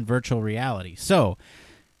challenge in virtual reality. So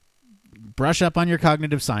brush up on your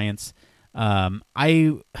cognitive science.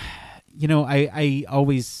 I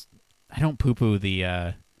don't poo-poo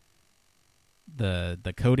the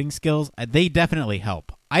coding skills. They definitely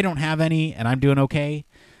help. I don't have any, and I'm doing okay.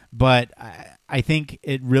 But I think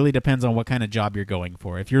it really depends on what kind of job you're going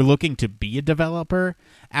for. If you're looking to be a developer,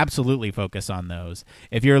 absolutely focus on those.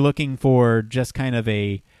 If you're looking for just kind of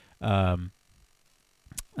a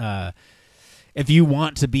if you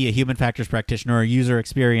want to be a human factors practitioner or a user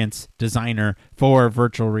experience designer for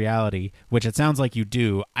virtual reality, which it sounds like you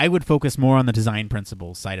do, I would focus more on the design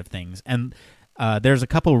principles side of things. And there's a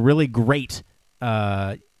couple really great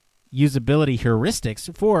usability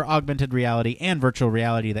heuristics for augmented reality and virtual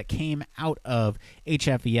reality that came out of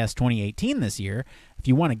HFCast 2018 this year. If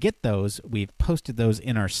you want to get those, we've posted those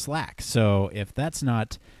in our Slack. So if that's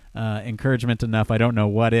not encouragement enough, I don't know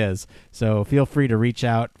what is. So feel free to reach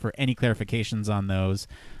out for any clarifications on those.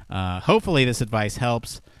 Hopefully this advice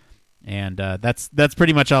helps. And that's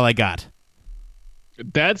pretty much all I got.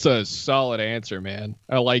 That's a solid answer, man.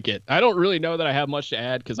 I like it. I don't really know that I have much to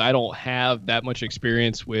add because I don't have that much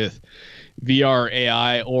experience with VR,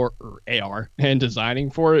 AI, or AR and designing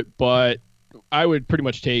for it, but I would pretty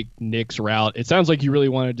much take Nick's route. It sounds like you really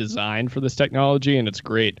want to design for this technology, and it's a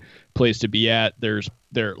great place to be at. They're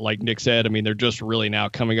like Nick said, I mean, they're just really now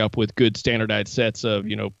coming up with good standardized sets of,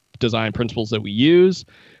 design principles that we use.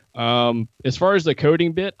 As far as the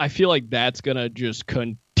coding bit, I feel like that's going to just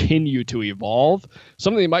continue to evolve.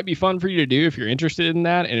 Something that might be fun for you to do if you're interested in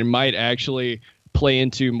that, and it might actually play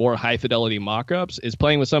into more high fidelity mock-ups, is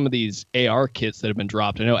playing with some of these AR kits that have been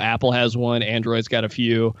dropped. I know Apple has one, Android's got a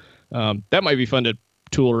few. That might be fun to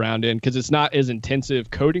tool around in because it's not as intensive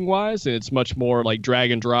coding wise, and it's much more like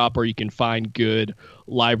drag and drop, or you can find good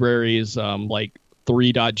libraries like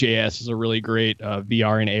 3.js is a really great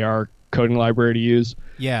VR and AR coding library to use.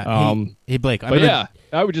 Yeah. Hey Blake.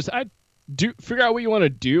 I'd figure out what you want to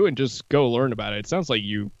do and just go learn about it. It sounds like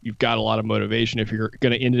you've got a lot of motivation if you're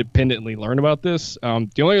going to independently learn about this.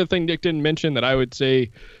 The only other thing Nick didn't mention that I would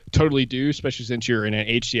say totally do, especially since you're in an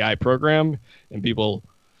HCI program and people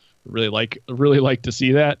really like to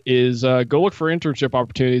see that, is go look for internship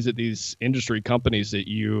opportunities at these industry companies that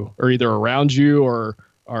you are either around you or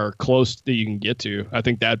are close that you can get to. I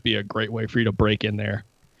think that'd be a great way for you to break in there.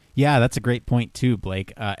 Yeah, that's a great point too,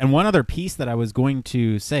 Blake. And one other piece that I was going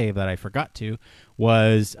to say that I forgot to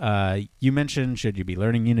was you mentioned, should you be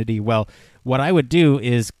learning Unity? Well, what I would do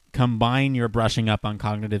is combine your brushing up on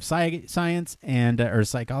cognitive science and or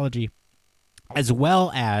psychology, as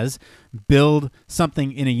well as build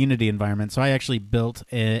something in a Unity environment. So I actually built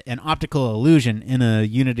an optical illusion in a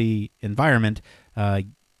Unity environment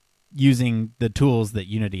using the tools that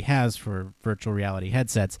Unity has for virtual reality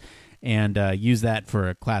headsets, and use that for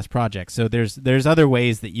a class project. So there's other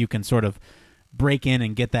ways that you can sort of break in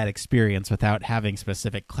and get that experience without having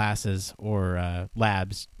specific classes or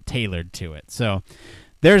labs tailored to it. So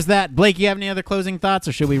there's that. Blake, you have any other closing thoughts,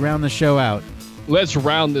 or should we round the show out? Let's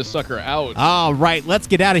round this sucker out. All right, let's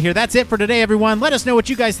get out of here. That's it for today, everyone. Let us know what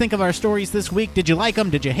you guys think of our stories this week. Did you like them?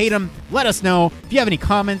 Did you hate them? Let us know. If you have any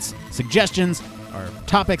comments, suggestions, or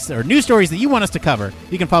topics or news stories that you want us to cover,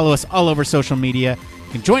 you can follow us all over social media.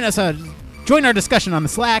 You can join our discussion on the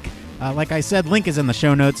Slack. Like I said, link is in the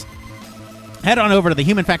show notes. Head on over to the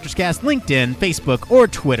Human Factors Cast, LinkedIn, Facebook, or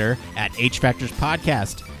Twitter at HFactors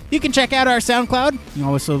Podcast. You can check out our SoundCloud. You can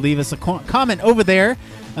also leave us a comment over there.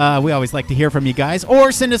 We always like to hear from you guys,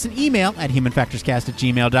 or send us an email at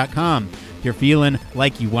humanfactorscast@gmail.com. If you're feeling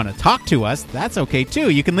like you want to talk to us, that's okay too.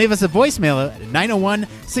 You can leave us a voicemail at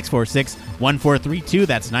 901-646-1432.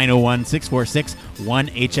 That's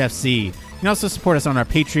 901-646-1HFC. You can also support us on our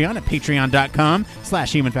Patreon at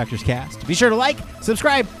patreon.com/humanfactorscast. Be sure to like,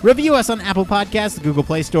 subscribe, review us on Apple Podcasts, the Google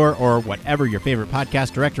Play Store, or whatever your favorite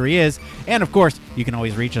podcast directory is. And of course, you can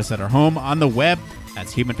always reach us at our home on the web.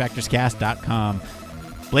 That's humanfactorscast.com.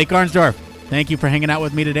 Blake Arnsdorff, thank you for hanging out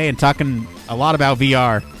with me today and talking a lot about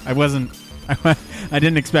VR. I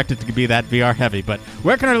didn't expect it to be that VR heavy, but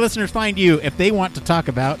where can our listeners find you if they want to talk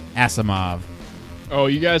about Asimov? Oh,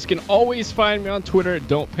 you guys can always find me on Twitter at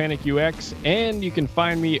Don'tPanicUX, and you can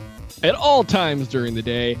find me at all times during the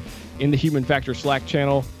day in the Human Factor Slack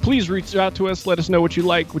channel. Please reach out to us. Let us know what you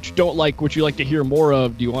like, what you don't like, what you like to hear more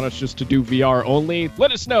of. Do you want us just to do VR only?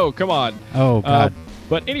 Let us know. Come on. Oh, God.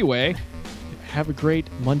 But anyway, have a great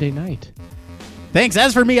Monday night. Thanks.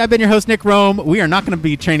 As for me, I've been your host, Nick Roome. We are not going to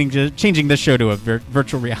be changing this show to a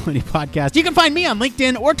virtual reality podcast. You can find me on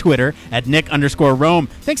LinkedIn or Twitter at Nick_Roome.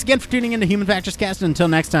 Thanks again for tuning in to Human Factors Cast. And until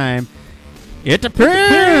next time, it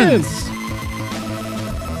depends.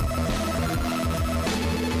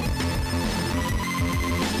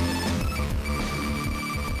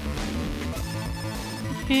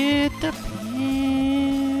 It depends.